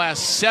scored the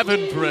last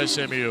 7 for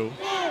SMU.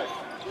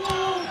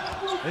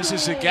 This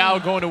is Gal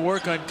going to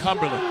work on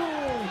Cumberland.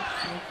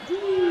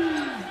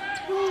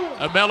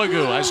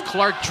 Amelagu has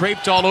Clark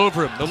draped all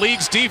over him. The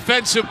league's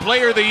defensive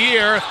player of the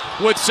year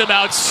with some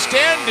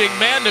outstanding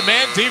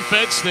man-to-man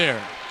defense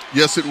there.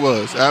 Yes, it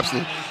was.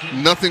 Absolutely.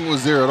 Nothing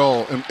was there at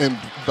all. And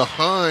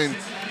behind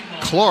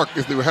Clark,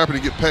 if they were happy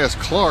to get past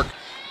Clark,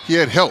 he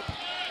had help.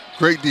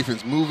 Great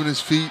defense, moving his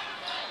feet,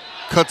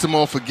 cuts him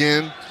off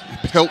again.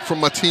 Help from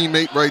my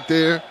teammate right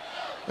there.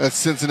 That's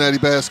Cincinnati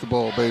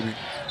basketball, baby.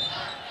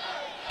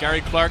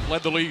 Gary Clark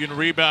led the league in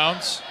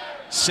rebounds,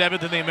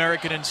 7th in the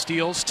American in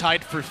steals,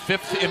 tied for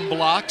 5th in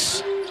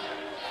blocks,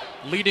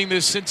 leading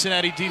this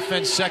Cincinnati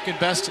defense second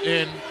best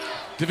in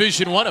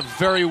Division I, a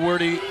very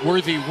worthy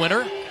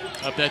winner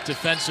of that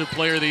Defensive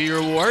Player of the Year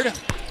award.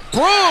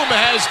 Broom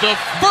has the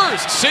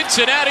first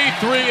Cincinnati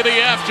 3 of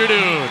the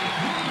afternoon.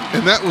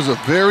 And that was a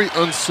very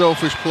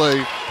unselfish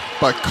play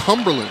by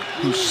Cumberland,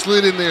 who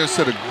slid in there and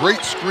set a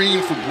great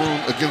screen for Broom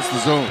against the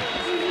zone.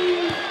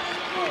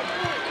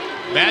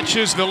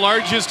 Matches the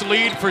largest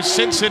lead for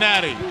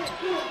Cincinnati.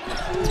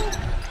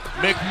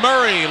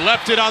 McMurray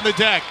left it on the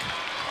deck.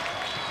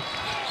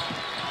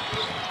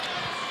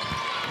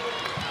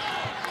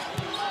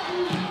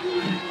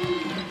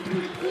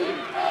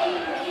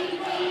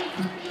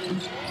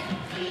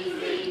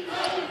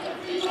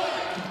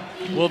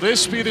 Will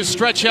this be the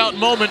stretch out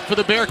moment for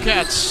the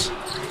Bearcats?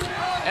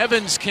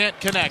 Evans can't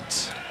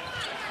connect.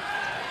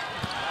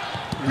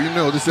 We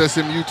know this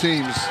SMU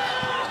team's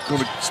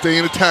going to stay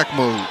in attack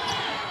mode.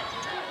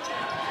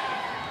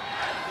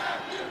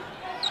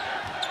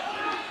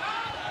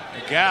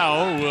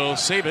 Gal will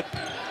save it.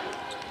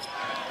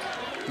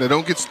 Now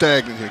don't get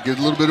stagnant here. Get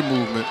a little bit of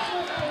movement.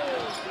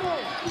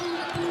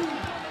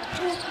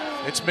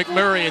 It's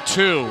McMurray at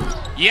 2.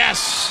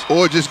 Yes!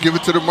 Or just give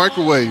it to the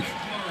microwave.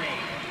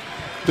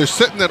 They're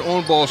setting that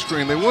on-ball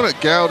screen. They want a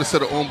Gal to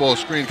set an on-ball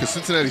screen because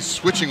Cincinnati's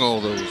switching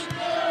all those.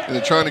 And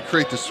they're trying to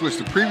create the switch.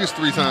 The previous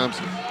 3 times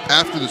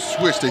after the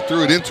switch, they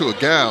threw it into a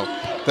Gal.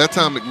 That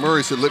time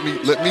McMurray said, let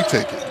me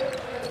take it.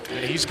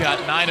 And he's got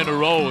 9 in a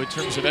row in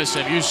terms of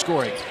SMU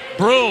scoring.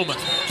 Broom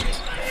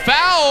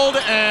fouled,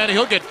 and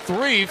he'll get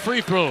 3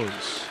 free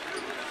throws.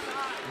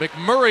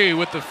 McMurray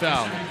with the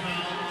foul.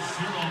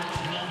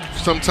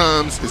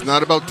 Sometimes it's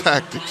not about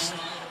tactics.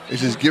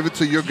 It's just give it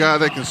to your guy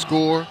that can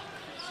score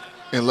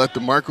and let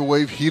the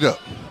microwave heat up.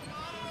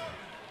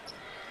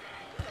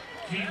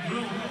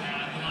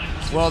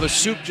 Well, the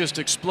soup just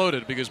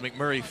exploded because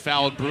McMurray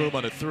fouled Broom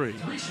on a 3.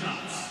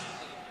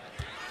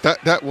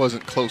 That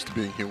wasn't close to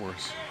being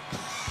humorous.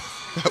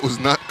 That was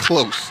not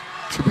close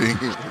to being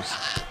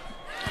humorous.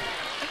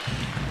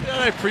 Yeah,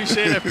 I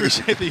appreciate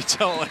that you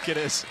tell it like it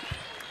is.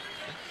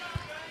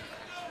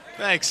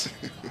 Thanks.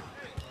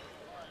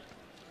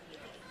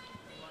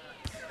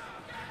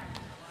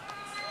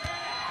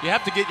 You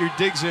have to get your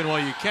digs in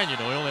while you can, you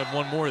know. We only have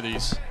one more of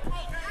these.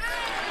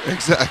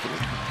 Exactly.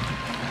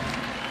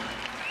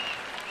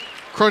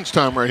 Crunch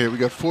time right here. We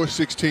got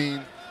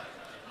 4:16.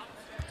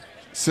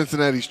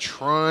 Cincinnati's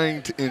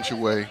trying to inch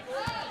away.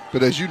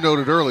 But as you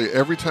noted earlier,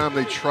 every time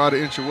they try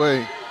to inch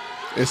away,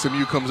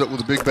 SMU comes up with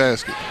a big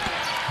basket.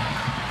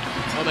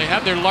 Well, they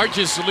have their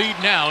largest lead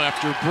now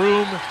after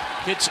Broom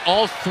hits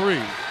all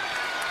 3.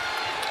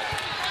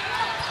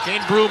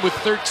 Kane Broom with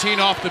 13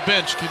 off the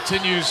bench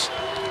continues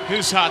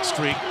his hot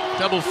streak.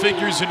 Double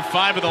figures in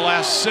 5 of the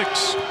last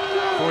 6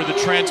 for the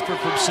transfer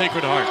from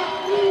Sacred Heart.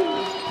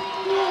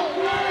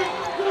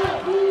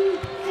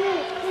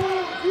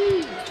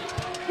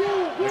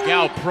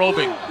 McGow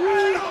probing.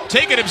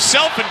 Taking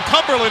himself, and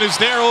Cumberland is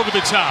there over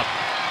the top.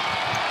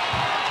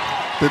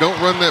 They don't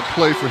run that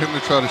play for him to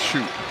try to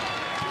shoot.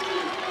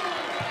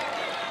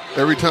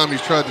 Every time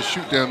he's tried to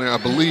shoot down there, I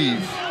believe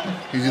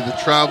he's either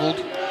traveled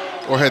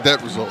or had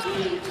that result.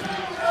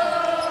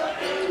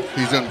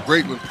 He's done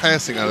great when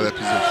passing out of that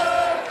position.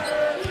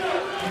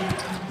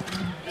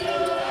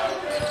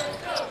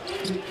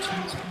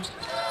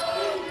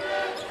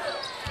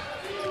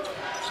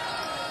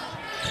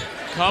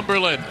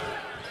 Cumberland.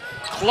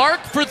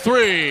 Clark for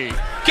 3.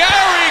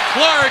 Gary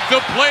Clark,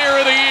 the player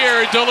of the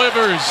year,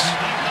 delivers.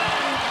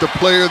 The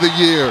player of the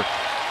year.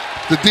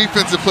 The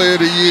defensive player of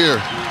the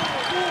year.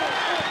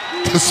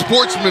 The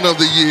sportsman of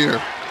the year.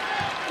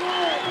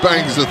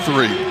 Bangs a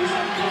 3.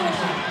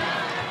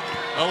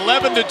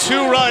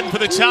 11-2 run for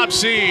the top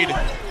seed.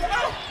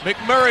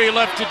 McMurray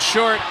left it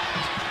short.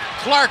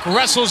 Clark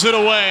wrestles it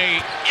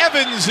away.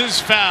 Evans is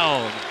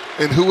fouled.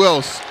 And who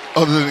else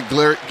other than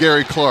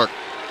Gary Clark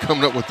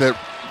coming up with that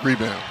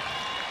rebound?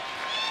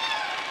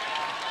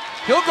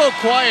 He'll go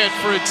quiet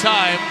for a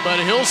time, but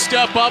he'll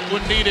step up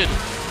when needed.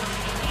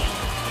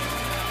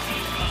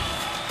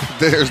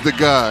 There's the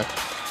guy.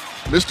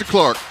 Mr.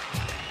 Clark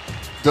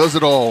does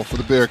it all for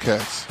the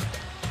Bearcats.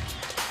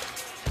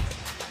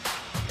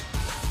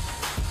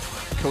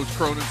 Coach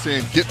Cronin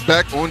saying, get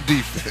back on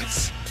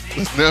defense.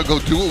 Let's now go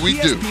do what we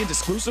do. ESPN's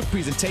exclusive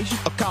presentation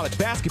of college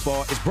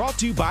basketball is brought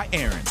to you by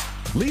Aaron's.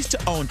 Lease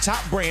to own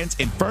top brands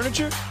in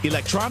furniture,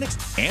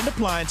 electronics, and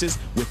appliances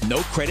with no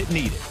credit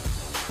needed.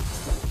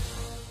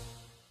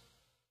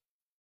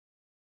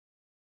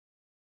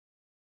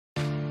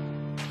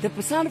 The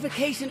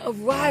personification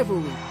of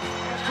rivalry.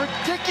 It's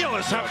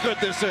ridiculous how good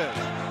this is.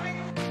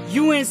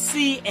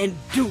 UNC and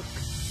Duke.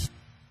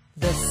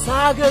 The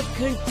saga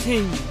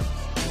continues.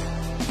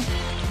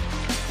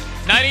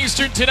 9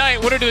 Eastern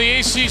tonight, winner to the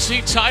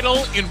ACC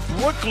title in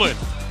Brooklyn.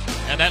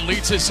 And that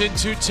leads us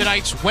into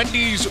tonight's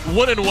Wendy's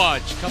Wood and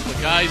Watch. A couple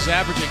of guys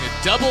averaging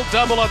a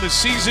double-double on the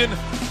season.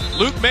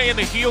 Luke May and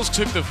the Heels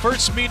took the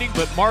first meeting,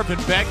 but Marvin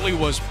Bagley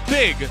was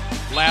big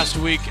last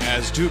week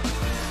as Duke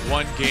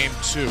won Game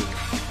 2.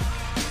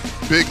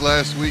 Big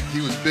last week.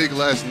 He was big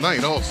last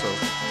night also.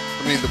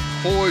 I mean, the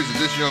poise that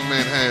this young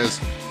man has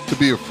to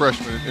be a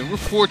freshman. And we're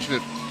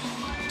fortunate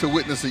to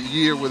witness a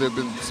year where there have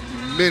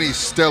been many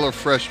stellar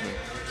freshmen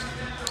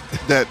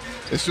that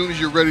as soon as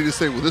you're ready to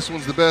say, well, this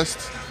one's the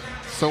best,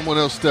 someone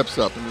else steps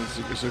up. And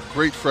it's a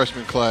great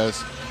freshman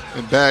class,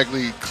 and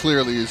Bagley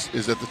clearly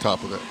is at the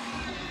top of that.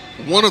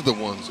 One of the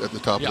ones at the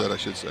top of that, I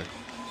should say.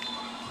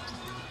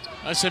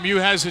 SMU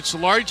has its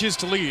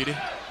largest lead.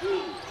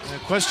 The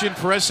question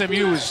for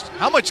SMU is,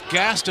 how much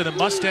gas do the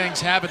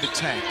Mustangs have in the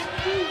tank?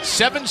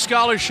 7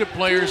 scholarship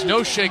players,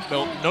 no Shake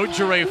Milton, no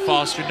Jere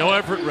Foster, no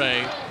Everett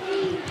Ray.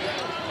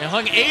 They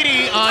hung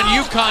 80 on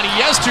UConn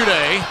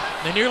yesterday.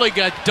 They nearly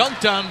got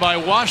dunked on by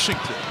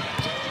Washington.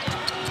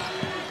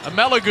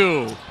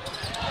 Amelagu.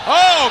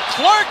 Oh,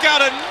 Clark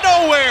out of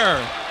nowhere.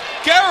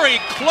 Gary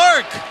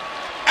Clark.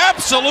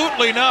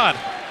 Absolutely not.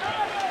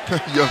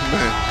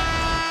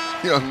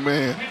 Young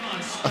man.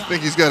 I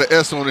think he's got an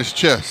S on his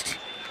chest.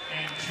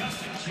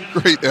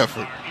 Great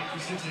effort.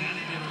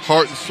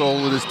 Heart and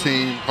soul of his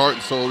team, heart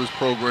and soul of his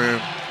program.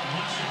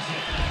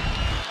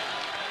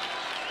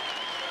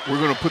 We're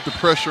going to put the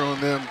pressure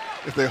on them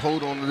if they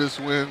hold on to this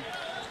win.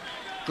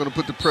 Going to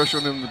put the pressure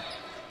on them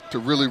to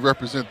really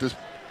represent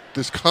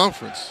this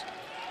conference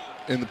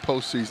in the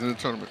postseason, in the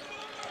tournament.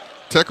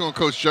 Tech on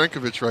Coach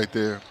Jankovic right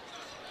there.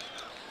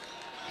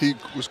 He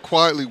was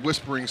quietly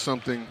whispering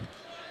something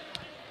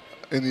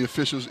in the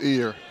official's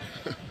ear.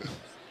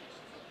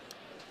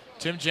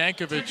 Tim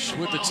Jankovic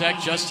with the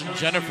tech. Justin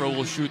Jennifer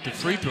will shoot the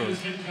free throw.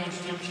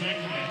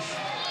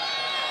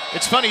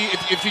 It's funny,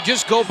 if you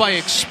just go by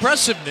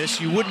expressiveness,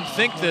 you wouldn't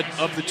think that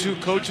of the two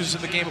coaches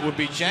in the game it would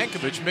be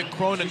Jankovic. Mick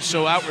Cronin's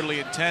so outwardly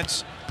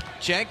intense.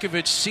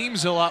 Jankovic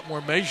seems a lot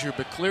more measured,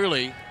 but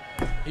clearly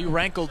he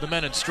rankled the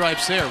men in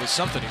stripes there with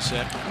something he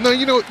said. No,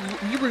 you know,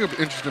 you bring up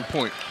an interesting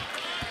point.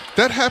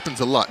 That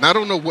happens a lot. Now, I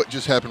don't know what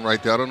just happened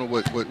right there. I don't know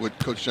what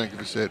Coach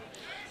Jankovic said.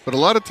 But a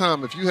lot of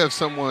time, if you have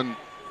someone,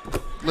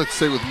 let's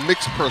say with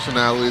mixed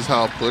personality is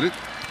how I'll put it,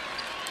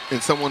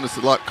 and someone that's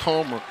a lot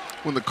calmer,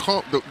 when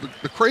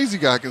the crazy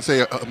guy can say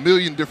a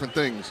million different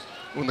things.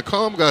 When the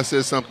calm guy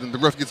says something, the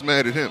ref gets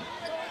mad at him.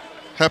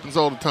 Happens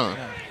all the time.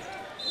 Yeah.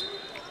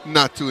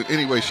 Not to in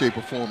any way, shape,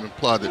 or form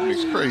imply that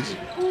Mick's crazy.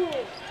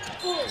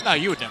 No,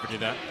 you would never do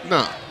that.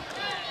 Nah.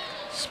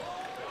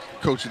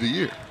 Coach of the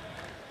year.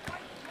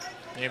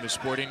 Named the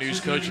Sporting News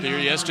Coach of the Year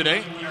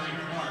yesterday.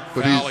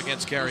 But Foul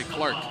against Gary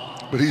Clark.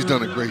 But he's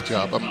done a great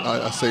job.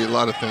 I say a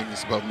lot of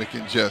things about Mick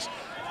and Jess.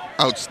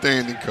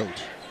 Outstanding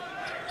coach.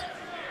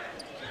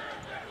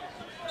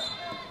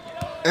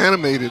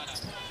 Animated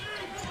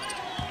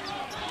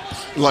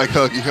like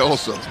Huggy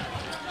also.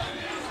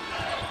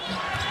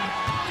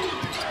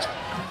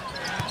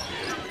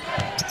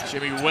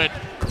 Jimmy Witt,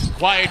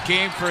 quiet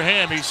game for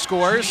him. He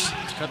scores.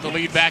 Cut the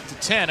lead back to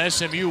 10.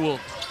 SMU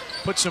will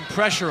put some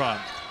pressure on.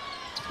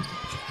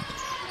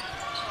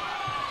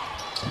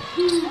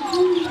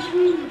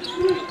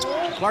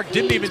 Clark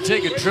didn't even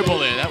take a dribble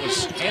there. That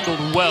was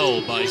handled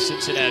well by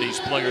Cincinnati's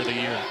Player of the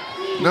Year.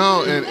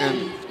 No,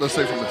 and let's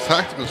say from a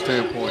tactical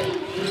standpoint,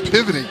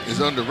 pivoting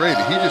is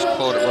underrated. He just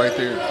caught it right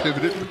there and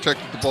pivoted,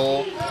 protected the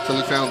ball until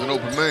he found an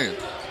open man.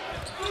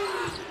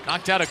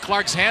 Knocked out of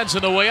Clark's hands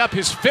on the way up.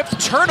 His 5th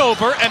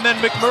turnover, and then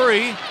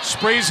McMurray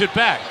sprays it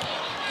back.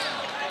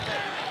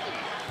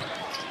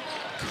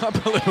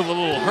 Cumberland a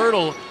little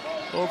hurdle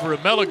over a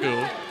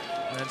Meligu,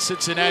 and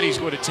Cincinnati's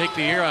going to take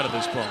the air out of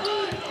this ball.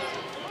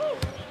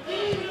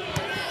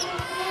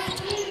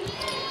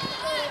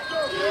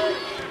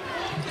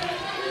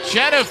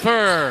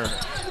 Jennifer.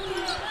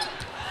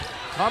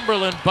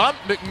 Cumberland bump.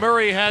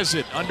 McMurray has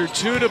it. Under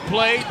 2 to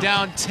play,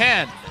 down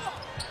 10.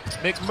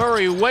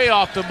 McMurray way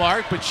off the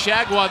mark, but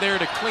Shagwa there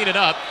to clean it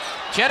up.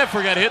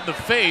 Jennifer got hit in the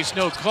face,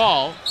 no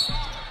call.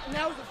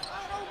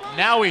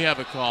 Now we have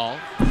a call.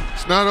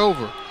 It's not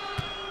over.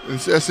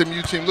 This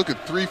SMU team, look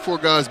at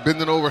 3-4 guys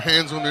bending over,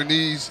 hands on their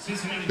knees.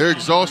 They're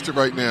exhausted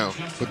right now,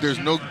 but there's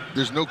no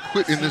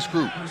quit in this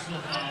group.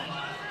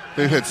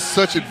 They've had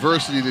such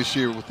adversity this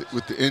year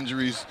with the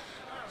injuries,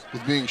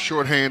 with being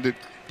shorthanded,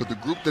 but the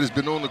group that has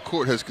been on the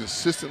court has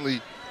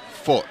consistently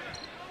fought.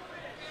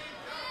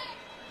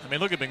 I mean,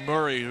 look at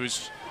McMurray,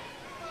 who's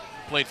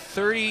played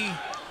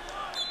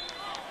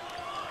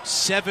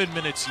 37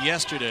 minutes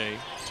yesterday.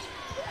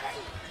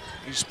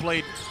 He's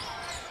played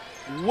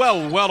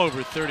well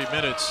over 30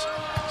 minutes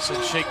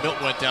since Shake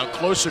Milton went down,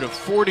 closer to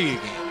 40 a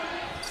game.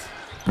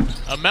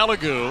 A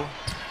Meligu.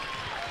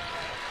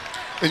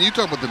 And you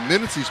talk about the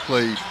minutes he's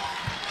played.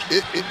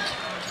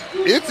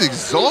 It's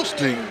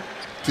exhausting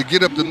to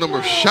get up the number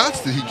of shots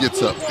that he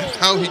gets up and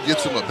how he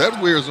gets them up. That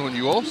wears on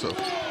you also.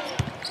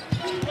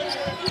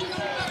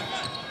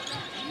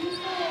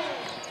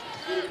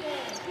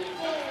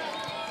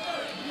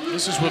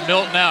 This is with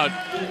Milton out.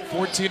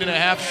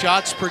 14.5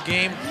 shots per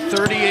game,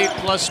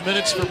 38+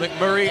 minutes for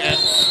McMurray. And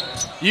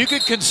you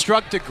could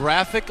construct a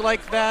graphic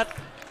like that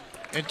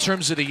in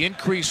terms of the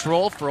increased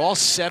role for all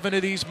 7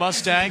 of these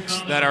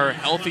Mustangs that are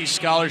healthy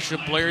scholarship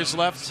players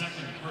left.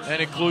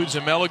 That includes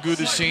a Meligu,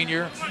 the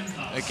senior,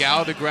 a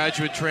Gao, the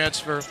graduate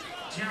transfer.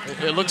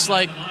 It looks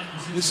like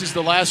this is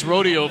the last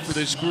rodeo for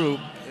this group.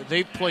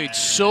 They've played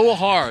so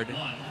hard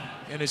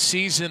in a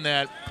season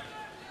that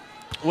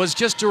was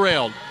just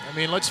derailed. I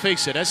mean, let's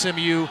face it,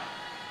 SMU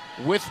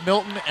with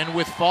Milton and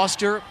with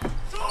Foster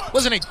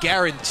wasn't a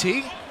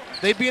guarantee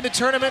they'd be in the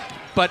tournament,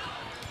 but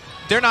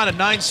they're not a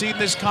 9 seed in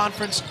this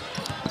conference.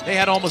 They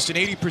had almost an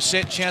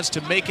 80% chance to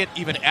make it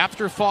even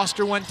after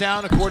Foster went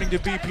down, according to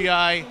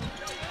BPI.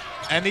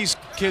 And these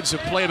kids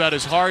have played about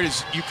as hard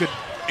as you could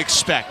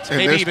expect,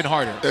 maybe even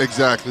harder.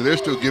 Exactly. They're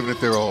still giving it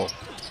their all.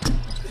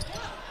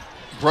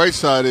 Bright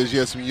side is you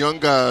have some young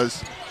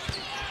guys.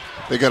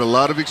 They got a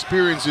lot of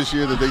experience this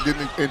year that they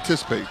didn't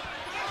anticipate.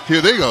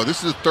 Here they go.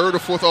 This is the 3rd or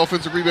 4th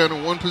offensive rebound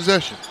in 1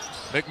 possession.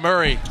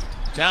 McMurray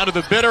down to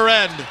the bitter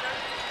end.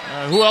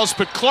 Who else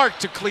but Clark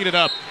to clean it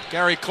up?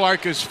 Gary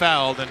Clark is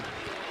fouled, and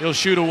he'll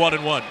shoot a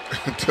 1-and-1.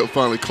 Until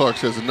finally Clark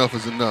says enough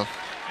is enough.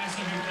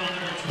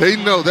 They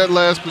know that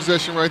last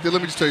possession right there.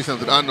 Let me just tell you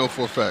something I know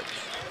for a fact.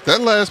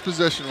 That last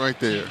possession right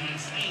there,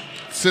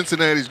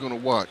 Cincinnati's going to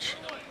watch,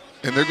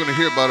 and they're going to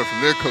hear about it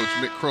from their coach,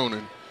 Mick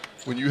Cronin,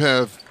 when you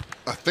have,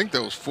 I think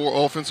that was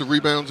 4 offensive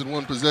rebounds in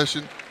 1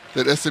 possession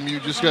that SMU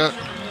just got.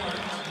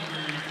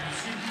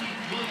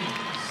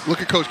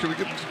 Look at Coach. Can we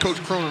get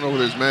Coach Cronin over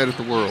there is mad at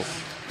the world.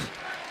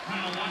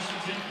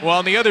 Well,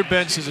 on the other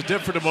bench is a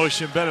different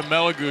emotion. Ben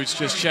Meligu's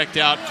just checked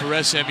out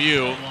for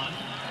SMU.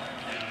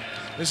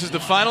 This is the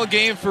final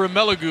game for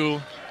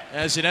Meligu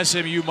as an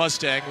SMU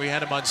Mustang. We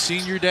had him on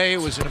Senior Day.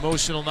 It was an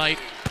emotional night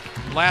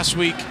last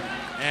week,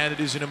 and it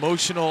is an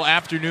emotional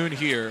afternoon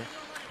here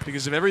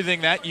because of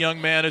everything that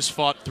young man has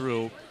fought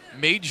through.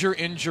 Major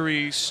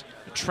injuries,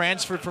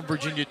 transferred from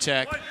Virginia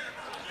Tech.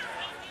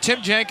 Tim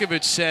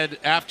Jankovich said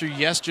after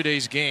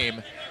yesterday's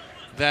game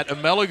that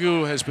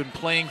Amelagu has been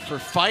playing for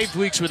 5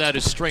 weeks without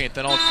his strength,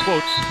 and I'll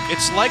quote,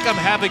 "It's like I'm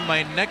having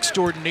my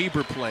next-door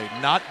neighbor play,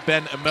 not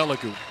Ben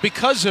Amelagu."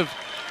 Because of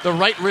the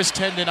right wrist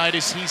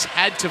tendonitis he's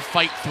had to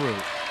fight through.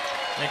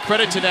 And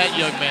credit to that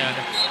young man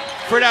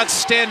for an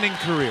outstanding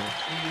career.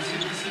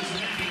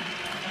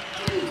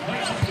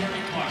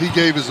 He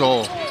gave his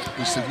all.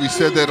 We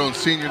said that on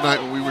senior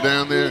night when we were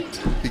down there.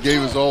 He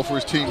gave his all for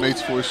his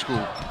teammates, for his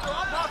school.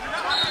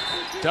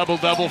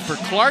 Double-double for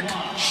Clark.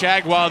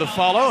 Shagwa to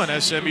follow, and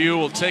SMU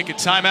will take a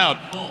timeout.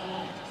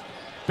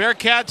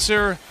 Bearcats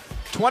are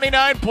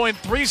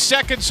 29.3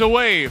 seconds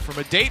away from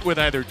a date with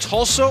either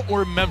Tulsa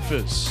or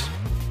Memphis.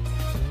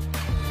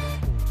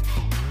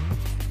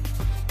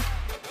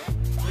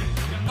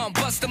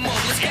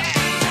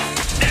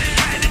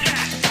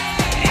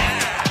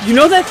 You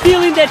know that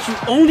feeling that you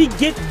only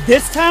get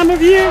this time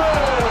of year?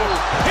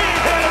 He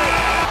hit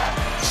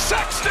it!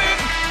 Sexton!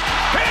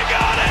 He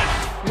got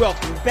it!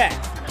 Welcome back.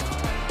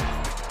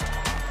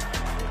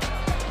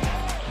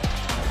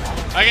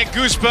 I get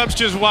goosebumps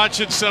just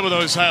watching some of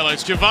those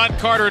highlights. Javon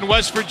Carter in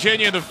West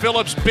Virginia in the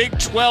Phillips Big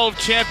 12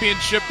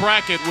 championship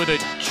bracket with a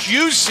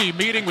juicy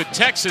meeting with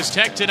Texas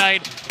Tech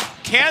tonight.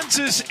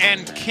 Kansas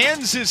and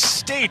Kansas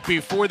State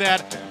before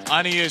that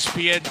on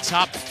ESPN.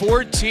 Top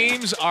 4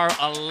 teams are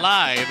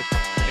alive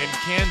in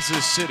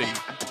Kansas City.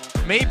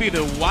 Maybe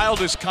the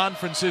wildest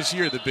conference this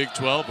year, the Big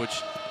 12,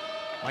 which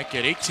might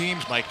get 8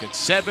 teams, might get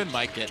 7,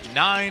 might get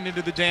 9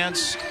 into the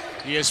dance.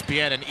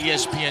 ESPN and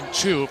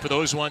ESPN2 for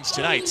those ones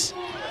tonight.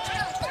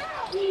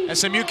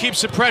 SMU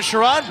keeps the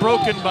pressure on,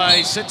 broken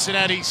by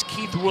Cincinnati's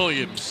Keith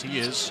Williams. He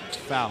is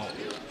fouled.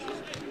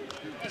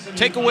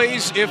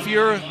 Takeaways if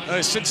you're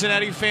a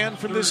Cincinnati fan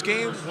from this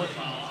game?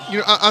 You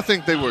know, I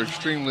think they were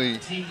extremely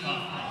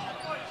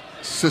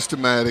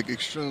systematic,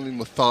 extremely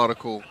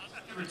methodical,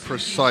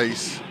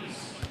 precise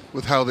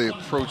with how they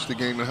approached the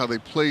game and how they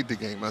played the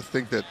game. I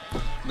think that,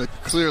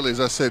 clearly, as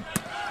I said,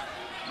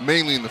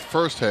 mainly in the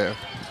first half,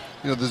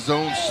 the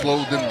zone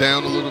slowed them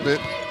down a little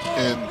bit,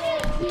 and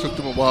it took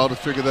them a while to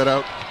figure that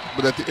out.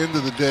 But at the end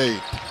of the day,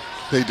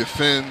 they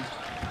defend.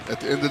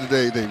 At the end of the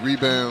day, they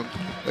rebound.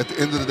 At the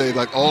end of the day,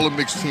 like all the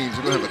mixed teams,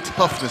 they're going to have a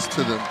toughness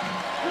to them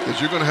that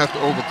you're going to have to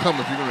overcome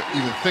if you're going to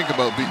even think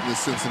about beating this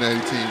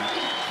Cincinnati team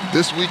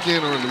this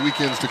weekend or in the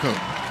weekends to come.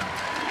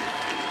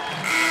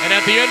 And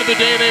at the end of the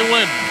day, they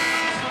win.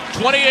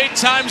 28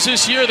 times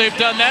this year they've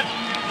done that.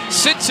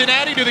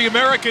 Cincinnati to the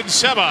American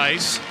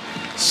semis,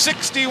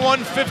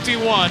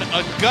 61-51.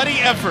 A gutty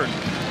effort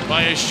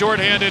by a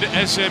shorthanded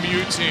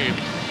SMU team.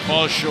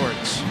 Falls short.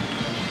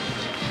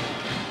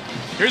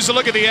 Here's a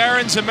look at the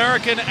Aaron's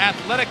American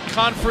Athletic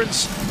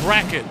Conference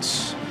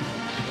brackets.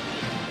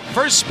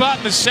 First spot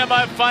in the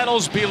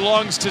semifinals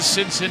belongs to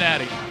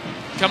Cincinnati.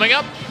 Coming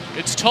up,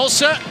 it's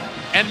Tulsa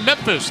and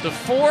Memphis, the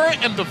 4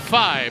 and the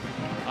 5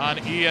 on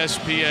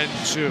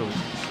ESPN2.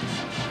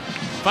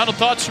 Final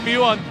thoughts from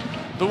you on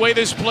the way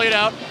this played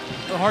out?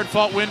 A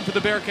hard-fought win for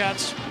the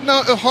Bearcats?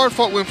 No, a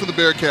hard-fought win for the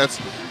Bearcats.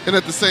 And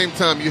at the same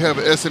time, you have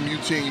an SMU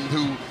team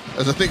who,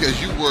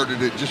 as you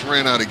worded it, just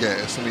ran out of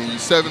gas. I mean,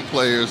 7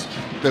 players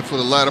that for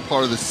the latter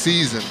part of the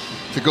season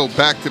to go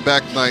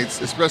back-to-back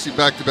nights, especially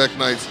back-to-back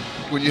nights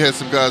when you had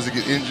some guys that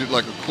get injured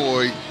like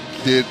Okoye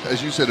did.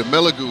 As you said,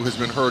 Amelagu has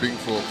been hurting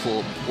for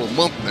a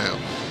month now.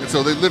 And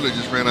so they literally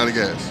just ran out of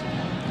gas.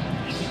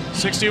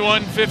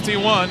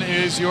 61-51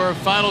 is your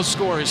final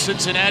score.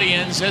 Cincinnati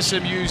ends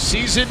SMU's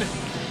season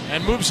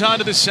and moves on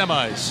to the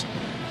semis.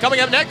 Coming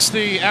up next,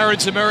 the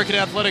Aaron's American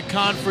Athletic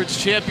Conference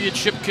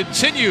Championship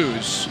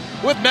continues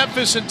with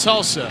Memphis and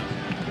Tulsa.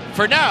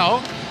 For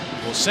now,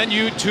 we'll send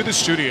you to the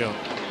studio.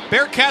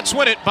 Bearcats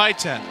win it by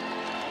 10.